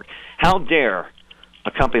 Spamhaus.org. How dare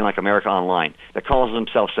a company like America Online that calls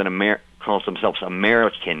themselves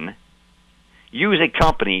American use a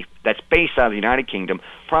company that's based out of the United Kingdom,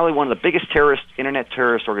 probably one of the biggest internet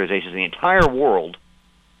terrorist organizations in the entire world.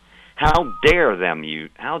 How dare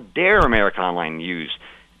how dare America Online use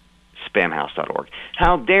Spamhaus.org?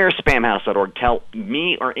 How dare Spamhaus.org tell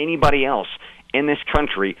me or anybody else in this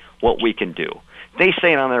country what we can do? They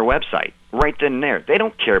say it on their website, right then and there. They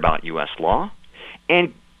don't care about U.S. law.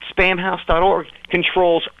 And Spamhaus.org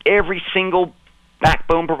controls every single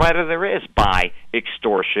backbone provider there is by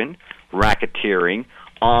extortion, racketeering,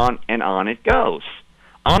 on and on it goes.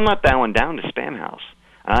 I'm not bowing down to Spamhaus.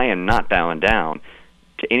 I am not bowing down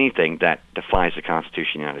to anything that defies the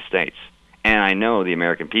Constitution of the United States. And I know the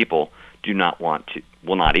American people will not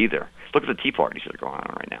either. Look at the Tea Parties that are going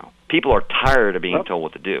on right now. People are tired of being told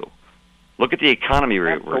what to do. Look at the economy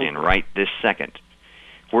we're in right this second.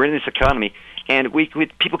 We're in this economy, and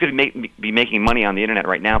people could be making money on the Internet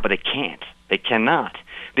right now, but they can't. They cannot.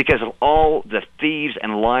 Because of all the thieves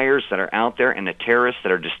and liars that are out there and the terrorists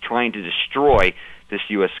that are just trying to destroy this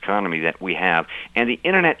U.S. economy that we have. And the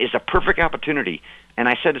Internet is a perfect opportunity. And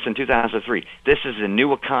I said this in 2003. This is a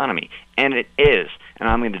new economy, and it is. And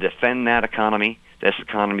I'm going to defend that economy, this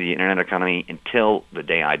economy, the Internet economy, until the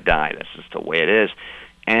day I die. That's just the way it is.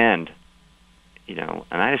 And, and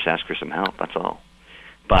I just ask for some help, that's all.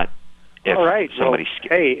 But if somebody...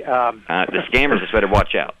 the scammers just better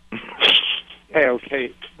watch out. Hey,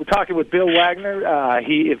 okay. We're talking with Bill Wagner.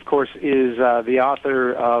 He, of course, is the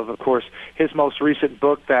author of course, his most recent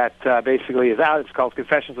book that basically is out. It's called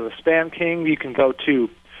Confessions of a Spam King. You can go to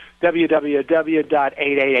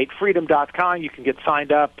www.888freedom.com. You can get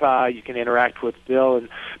signed up. You can interact with Bill. And,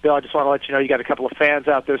 Bill, I just want to let you know you got a couple of fans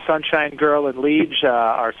out there. Sunshine Girl and Liege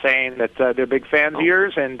are saying that they're big fans of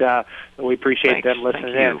yours, and we appreciate them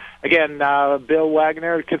listening in. Again, Bill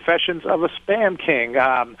Wagner, Confessions of a Spam King.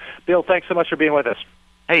 Bill, thanks so much for being with us.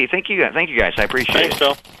 Hey, thank you guys. I appreciate it. Thanks,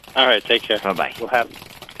 Bill. All right, take care. Bye-bye.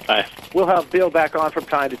 We'll have Bill back on from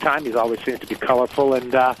time to time. He always seems to be colorful,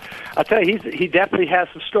 and I'll tell you, he definitely has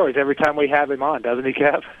some stories every time we have him on, doesn't he,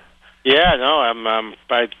 Kev? Yeah, no,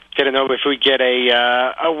 I didn't know if we get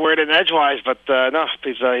a word in edgewise, but no,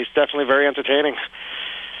 he's definitely very entertaining.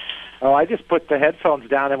 Oh, I just put the headphones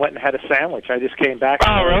down and went and had a sandwich. I just came back.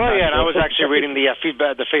 Oh, really? Yeah, and I was actually reading the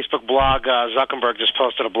feedback. The Facebook blog, Zuckerberg just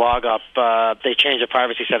posted a blog up. They changed the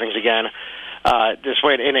privacy settings again. This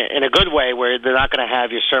way, in a good way, where they're not going to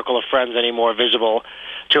have your circle of friends anymore visible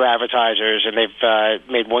to advertisers, and they've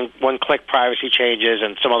made one-click privacy changes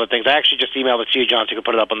and some other things. I actually just emailed it to you, John, so you can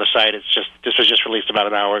put it up on the site. This was just released about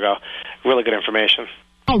an hour ago. Really good information.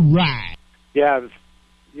 All right.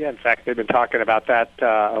 Yeah, in fact, they've been talking about that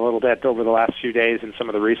a little bit over the last few days in some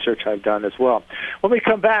of the research I've done as well. When we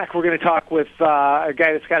come back, we're going to talk with a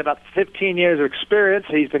guy that's got about 15 years of experience.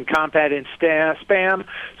 He's been combating spam,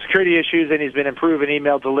 security issues, and he's been improving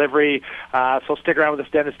email delivery. So stick around with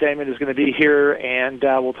us. Dennis Damon is going to be here, and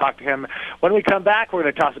we'll talk to him. When we come back, we're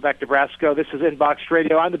going to toss it back to Brasco. This is Inbox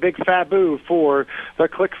Radio. I'm the Big Fabu for the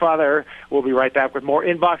ClickFather. We'll be right back with more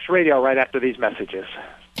Inbox Radio right after these messages.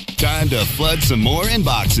 Time to flood some more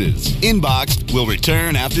inboxes. Inboxed will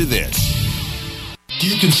return after this. Do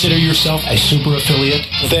you consider yourself a super affiliate?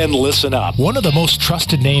 Then listen up. One of the most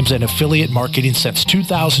trusted names in affiliate marketing since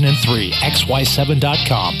 2003,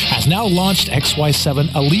 XY7.com, has now launched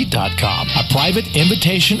XY7Elite.com, a private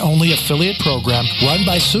invitation-only affiliate program run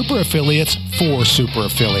by super affiliates for super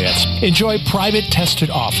affiliates. Enjoy private tested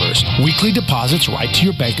offers, weekly deposits right to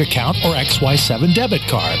your bank account or XY7 debit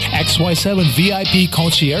card, XY7 VIP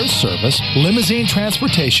concierge service, limousine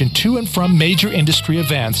transportation to and from major industry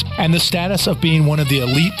events, and the status of being one of the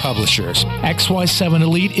elite publishers. XY7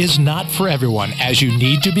 Elite is not for everyone, as you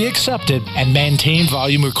need to be accepted and maintain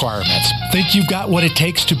volume requirements. Think you've got what it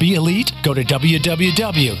takes to be elite? Go to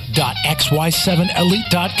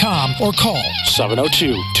www.xy7elite.com or call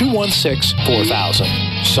 702-216-4000.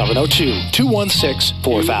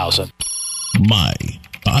 702-216-4000.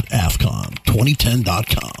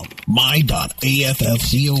 My.AFCON2010.com.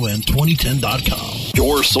 My.AFFCON2010.com.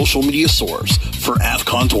 Your social media source for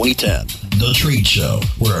AFCON 2010. The trade show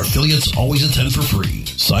where affiliates always attend for free.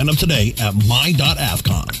 Sign up today at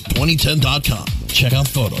my.AFCON2010.com. Check out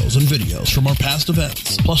photos and videos from our past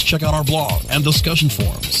events. Plus check out our blog and discussion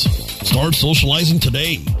forums. Start socializing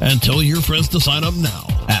today and tell your friends to sign up now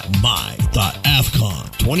at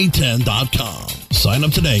my.afcon2010.com. Sign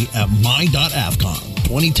up today at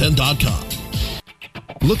my.afcon2010.com.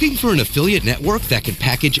 Looking for an affiliate network that can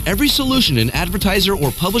package every solution an advertiser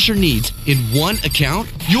or publisher needs in one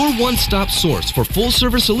account? Your one-stop source for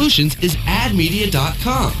full-service solutions is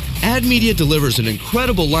AdMedia.com. AdMedia delivers an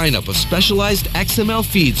incredible lineup of specialized XML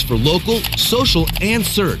feeds for local, social, and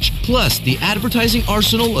search, plus the advertising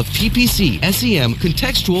arsenal of PPC, SEM,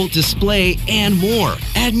 contextual, display, and more.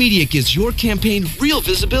 AdMedia gives your campaign real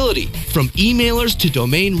visibility, from emailers to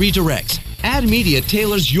domain redirects. AdMedia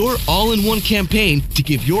tailors your all-in-one campaign to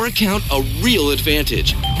give your account a real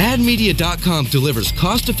advantage. AdMedia.com delivers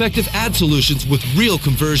cost-effective ad solutions with real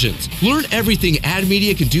conversions. Learn everything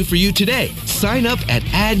AdMedia can do for you today. Sign up at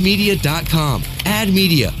AdMedia.com.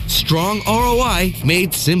 AdMedia. Strong ROI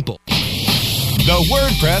made simple. The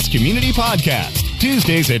WordPress Community Podcast.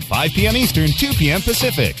 Tuesdays at 5 p.m. Eastern, 2 p.m.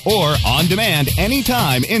 Pacific. Or on demand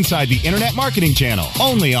anytime inside the Internet Marketing Channel.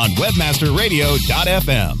 Only on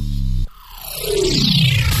WebmasterRadio.fm.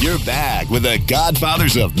 You're back with the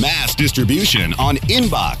Godfathers of Mass Distribution on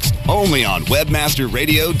Inbox, only on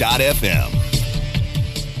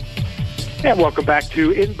WebmasterRadio.fm. And welcome back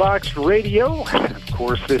to Inbox Radio. Of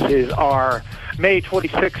course, this is our May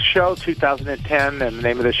 26th show, 2010, and the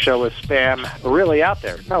name of this show is Spam Really Out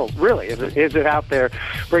There? No, really, is it out there?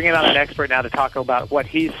 Bringing on an expert now to talk about what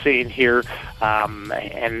he's seen here,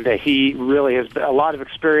 and he really has a lot of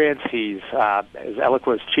experience. He's as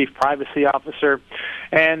Eloqua's Chief Privacy Officer,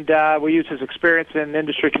 and we use his experience and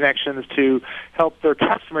industry connections to help their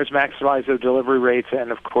customers maximize their delivery rates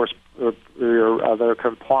and, of course, their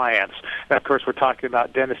compliance. And, of course, we're talking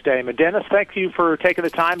about Dennis Damon. Dennis, thank you for taking the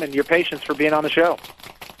time and your patience for being on the show.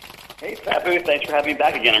 Hey, Fabu, thanks for having me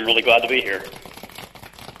back again. I'm really glad to be here.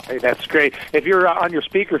 Hey, that's great. If you're on your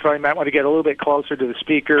speakerphone, you might want to get a little bit closer to the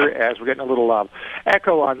speaker, as we're getting a little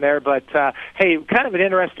echo on there. But, hey, kind of an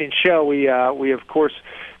interesting show. We of course,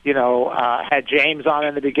 had James on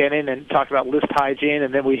in the beginning and talked about list hygiene,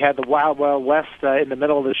 and then we had the Wild Wild West in the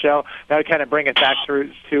middle of the show. Now we kind of bring it back to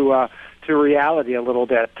reality a little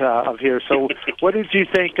bit of here. So what did you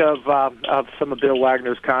think of some of Bill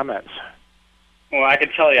Wagner's comments? Well, I can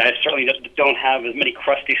tell you, I certainly don't have as many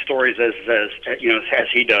crusty stories as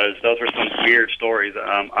he does. Those were some weird stories.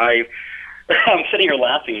 I'm sitting here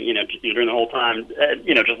laughing, during the whole time,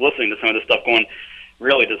 just listening to some of this stuff, going,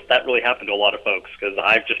 really, does that really happen to a lot of folks? Because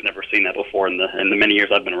I've just never seen that before in the many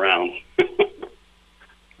years I've been around.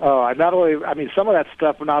 Oh, some of that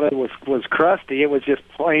stuff not only was crusty, it was just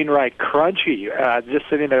plain right crunchy. Just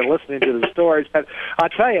sitting there listening to the stories, but I'll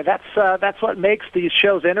tell you, that's what makes these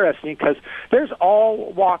shows interesting, because there's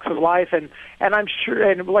all walks of life, and I'm sure,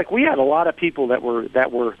 and like we had a lot of people that were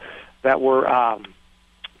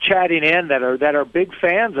chatting in that are big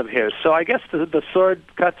fans of his. So I guess the sword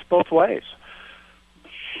cuts both ways.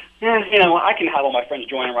 Yeah, I can have all my friends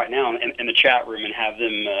join right now in the chat room and have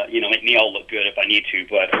them, make me all look good if I need to,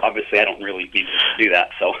 but obviously I don't really need to do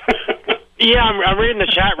that, so. Yeah, I'm reading the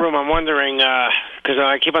chat room. I'm wondering, because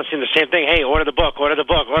I keep on seeing the same thing. Hey, order the book, order the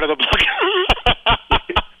book, order the book.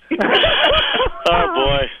 Oh,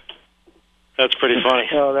 boy. That's pretty funny.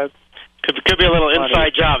 Oh, that could be a little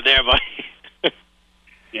inside job there, buddy.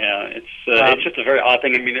 Yeah, it's just a very odd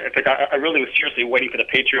thing. I mean, I really was seriously waiting for the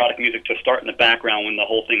patriotic music to start in the background when the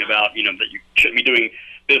whole thing about, that you shouldn't be doing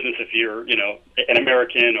business if you're, an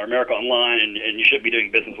American or America Online, and you shouldn't be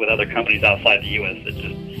doing business with other companies outside the U.S. It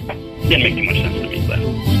just didn't make too much sense to me. But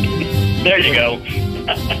there you go.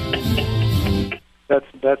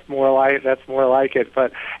 That's more like it.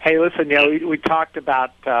 But hey, listen, we talked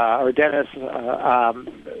about or Dennis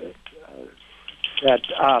that.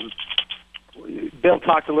 Bill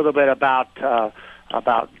talked a little bit about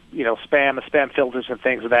spam filters and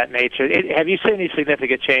things of that nature. Have you seen any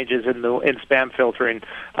significant changes in spam filtering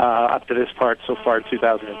up to this part so far in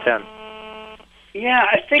 2010? Yeah,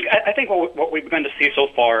 I think what we've begun to see so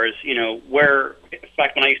far is where, in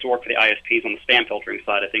fact, when I used to work for the ISPs on the spam filtering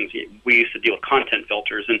side of things, we used to deal with content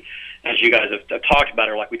filters, and as you guys have talked about,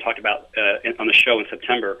 or like we talked about on the show in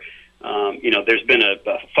September. There's been a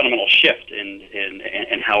fundamental shift in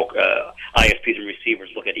how ISPs and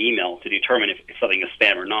receivers look at email to determine if something is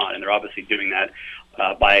spam or not, and they're obviously doing that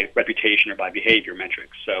by reputation or by behavior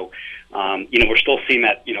metrics. So, we're still seeing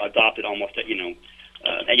that adopted almost at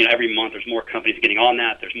every month. There's more companies getting on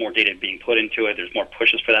that. There's more data being put into it. There's more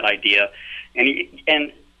pushes for that idea,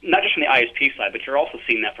 and not just from the ISP side, but you're also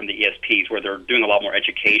seeing that from the ESPs, where they're doing a lot more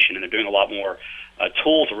education and they're doing a lot more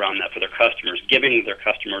tools around that for their customers, giving their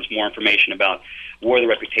customers more information about where the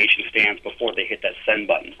reputation stands before they hit that send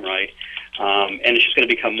button, right? And it's just going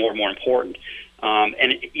to become more and more important.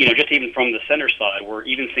 And just even from the sender side, we're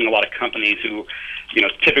even seeing a lot of companies who,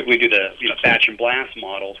 typically do the batch and blast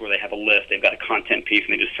models where they have a list, they've got a content piece,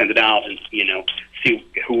 and they just send it out and see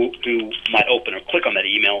who might open or click on that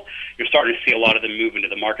email. You're starting to see a lot of them move into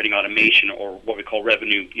the marketing automation, or what we call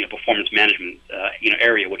revenue performance management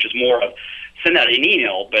area, which is more of send out an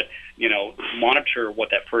email, but monitor what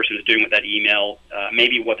that person is doing with that email,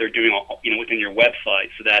 maybe what they're doing within your website,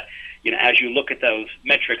 so that as you look at those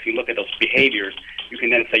metrics, you look at those behaviors, you can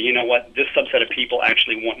then say, this subset of people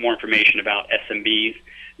actually want more information about SMBs.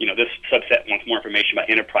 This subset wants more information about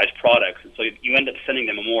enterprise products. And so you end up sending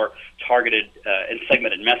them a more targeted and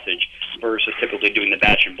segmented message versus typically doing the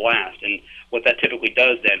batch and blast. And what that typically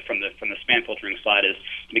does then from the spam filtering side is,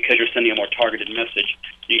 because you're sending a more targeted message,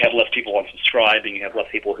 you have less people unsubscribing, you have less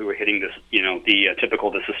people who are hitting this, the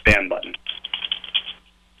typical this is spam button.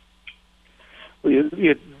 Well,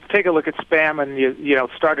 you take a look at spam, and you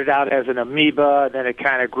started out as an amoeba, and then it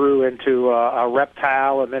kind of grew into a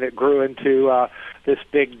reptile, and then it grew into this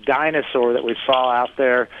big dinosaur that we saw out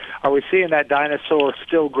there. Are we seeing that dinosaur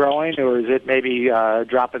still growing, or is it maybe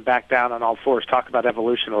dropping back down on all fours? Talk about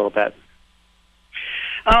evolution a little bit.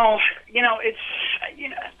 Oh, it's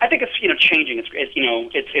I think it's changing.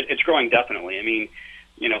 It's growing definitely. I mean,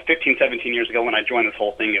 15, 17 years ago when I joined this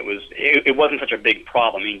whole thing, it wasn't such a big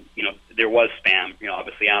problem. I mean, there was spam,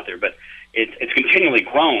 obviously out there, but it's continually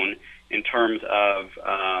grown in terms of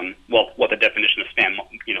what the definition of spam,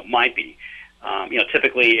 might be.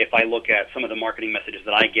 Typically, if I look at some of the marketing messages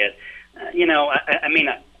that I get, I may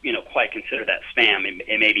not, quite consider that spam.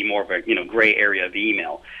 It may be more of a, gray area of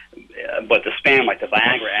email. But the spam, like the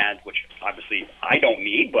Viagra ads, which obviously I don't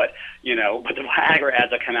need, but the Viagra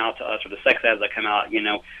ads that come out to us, or the sex ads that come out,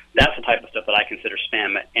 that's the type of stuff that I consider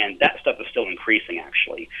spam, and that stuff is still increasing,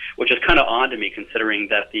 actually, which is kind of odd to me, considering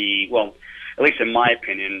that at least in my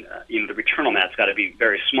opinion, the return on that's got to be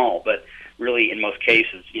very small, but really, in most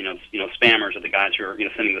cases, spammers are the guys who are,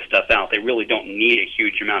 sending the stuff out. They really don't need a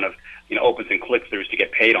huge amount of, opens and click-throughs to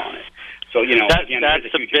get paid on it. So,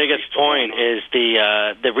 that's the biggest point is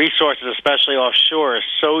the resources, especially offshore, are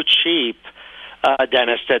so cheap,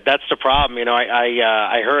 Dennis, that's the problem.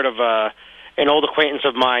 I heard of an old acquaintance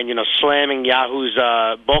of mine, slamming Yahoo's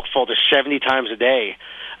bulk folder 70 times a day.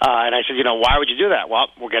 And I said, why would you do that? Well,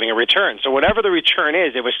 we're getting a return. So whatever the return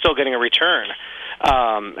is, it was still getting a return.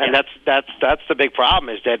 And that's the big problem,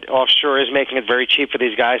 is that offshore is making it very cheap for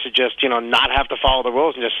these guys to just, not have to follow the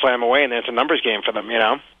rules and just slam away, and then it's a numbers game for them,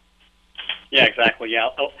 Yeah, exactly. Yeah,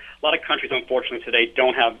 a lot of countries, unfortunately, today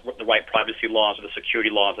don't have the right privacy laws or the security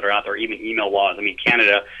laws that are out there, even email laws. I mean,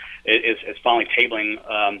 Canada is finally tabling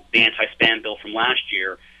the anti-spam bill from last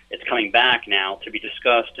year. It's coming back now to be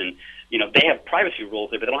discussed, and they have privacy rules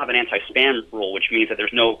there, but they don't have an anti-spam rule, which means that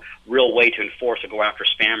there's no real way to enforce or go after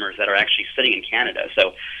spammers that are actually sitting in Canada.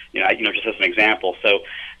 So, just as an example. So,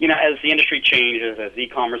 as the industry changes, as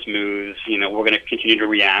e-commerce moves, we're going to continue to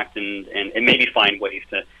react and maybe find ways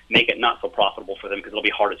to make it not so profitable for them, because it'll be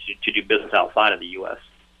harder to do business outside of the U.S.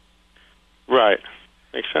 Right.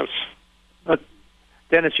 Makes sense.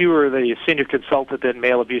 Dennis, you were the senior consultant in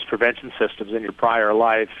mail abuse prevention systems in your prior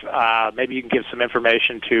life. Maybe you can give some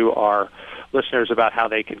information to our listeners about how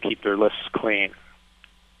they can keep their lists clean.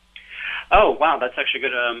 Oh, wow, that's actually a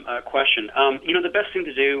good question. The best thing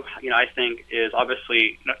to do, I think, is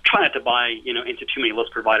obviously try not to buy, into too many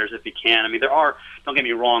list providers if you can. I mean, don't get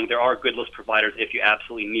me wrong, there are good list providers if you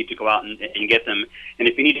absolutely need to go out and get them. And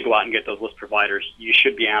if you need to go out and get those list providers, you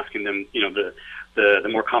should be asking them, the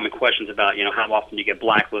more common questions about, how often you get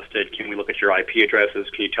blacklisted, can we look at your IP addresses,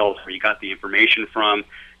 can you tell us where you got the information from,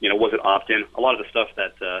 was it opt-in? A lot of the stuff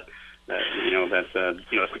that the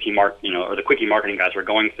quickie or the quickie marketing guys are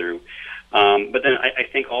going through. But then I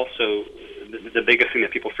think also the biggest thing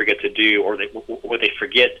that people forget to do, or what they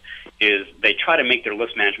forget, is they try to make their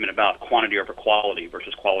list management about quantity over quality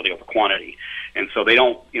versus quality over quantity. And so they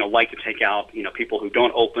don't, like to take out, people who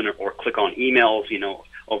don't open or click on emails,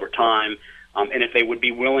 over time. And if they would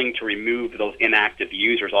be willing to remove those inactive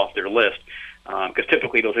users off their list, because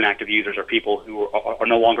typically those inactive users are people who are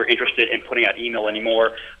no longer interested in putting out email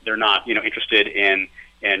anymore. They're not, interested in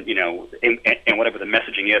whatever the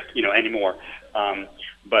messaging is, anymore.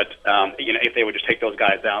 But if they would just take those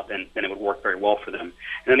guys out, then it would work very well for them.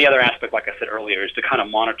 And then the other aspect, like I said earlier, is to kind of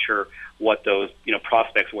monitor what those,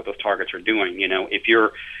 prospects, what those targets are doing. If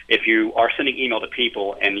you are sending email to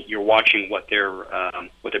people and you're watching what their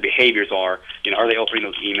behaviors are, are they opening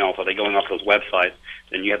those emails? Are they going off those websites?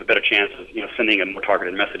 Then you have a better chance of, sending a more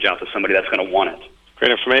targeted message out to somebody that's going to want it.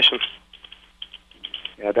 Great information.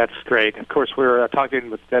 Yeah, that's great. Of course, we're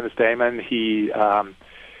talking with Dennis Damon. He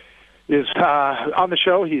is on the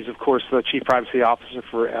show. He's, of course, the Chief Privacy Officer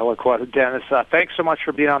for Eloqua. Dennis, thanks so much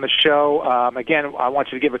for being on the show. Again, I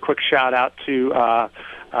want you to give a quick shout-out to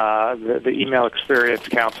the Email Experience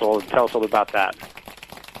Council. Tell us a little about that.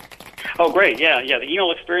 Oh, great! Yeah. The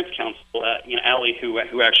Email Experience Council, Allie, who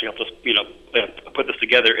actually helped us, put this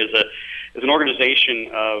together, is an organization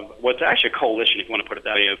of what's actually a coalition, if you want to put it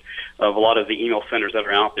that way, of a lot of the email centers that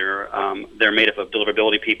are out there. They're made up of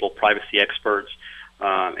deliverability people, privacy experts,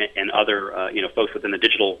 and other folks within the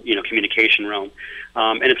digital communication realm.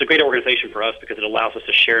 And it's a great organization for us because it allows us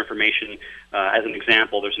to share information. As an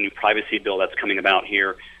example, there's a new privacy bill that's coming about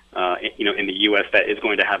here. In the U.S. that is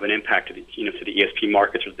going to have an impact to the ESP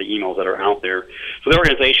markets or the emails that are out there. So the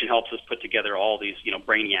organization helps us put together all these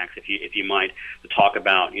brainiacs, if you might, to talk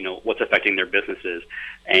about what's affecting their businesses,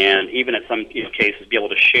 and even at some cases be able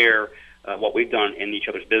to share what we've done in each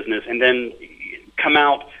other's business, and then come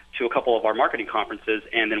out to a couple of our marketing conferences,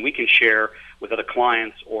 and then we can share with other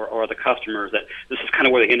clients or other customers that this is kind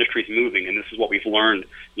of where the industry is moving, and this is what we've learned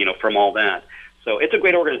from all that. So it's a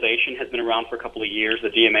great organization, has been around for a couple of years. The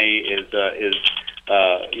DMA is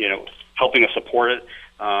helping us support it,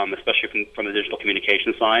 especially from the digital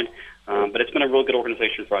communication side. But it's been a real good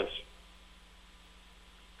organization for us.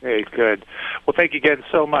 Hey, good. Well, thank you again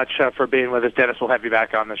so much for being with us. Dennis, we'll have you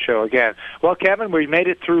back on the show again. Well, Kevin, we made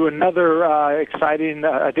it through another exciting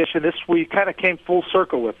edition. This week kind of came full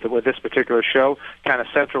circle with this particular show, kind of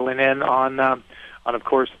centering in on of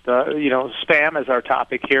course, spam as our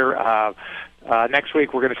topic here. Next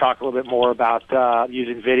week, we're going to talk a little bit more about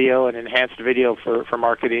using video and enhanced video for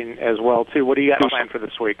marketing as well, too. What do you got planned for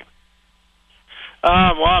this week?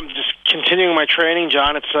 Well, I'm just continuing my training,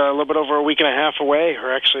 John. It's a little bit over a week and a half away,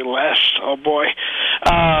 or actually less, oh boy,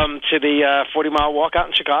 to the 40-mile walkout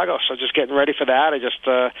in Chicago. So just getting ready for that. I just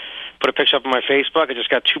put a picture up on my Facebook. I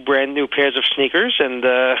just got 2 brand new pairs of sneakers, and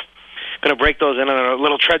going to break those in on a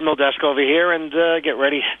little treadmill desk over here and get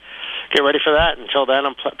ready for that. Until then,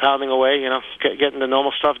 I'm pounding away, getting the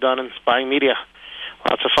normal stuff done and buying media.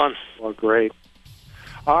 Lots of fun. Well, great.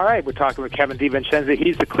 All right, we're talking with Kevin DiVincenzi.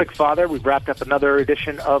 He's the Click Father. We've wrapped up another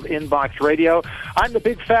edition of Inbox Radio. I'm the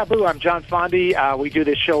Big Fabu. I'm John Fondi. We do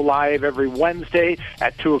this show live every Wednesday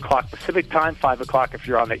at 2 o'clock Pacific Time, 5 o'clock if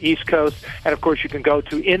you're on the East Coast. And, of course, you can go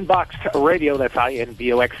to Inbox Radio, that's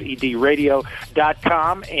INBOXED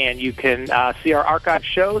radio.com, and you can see our archive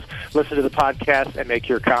shows, listen to the podcast, and make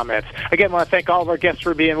your comments. Again, I want to thank all of our guests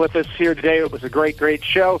for being with us here today. It was a great, great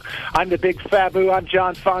show. I'm the Big Fabu. I'm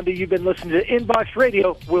John Fondi. You've been listening to Inbox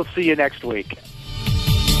Radio. We'll see you next week.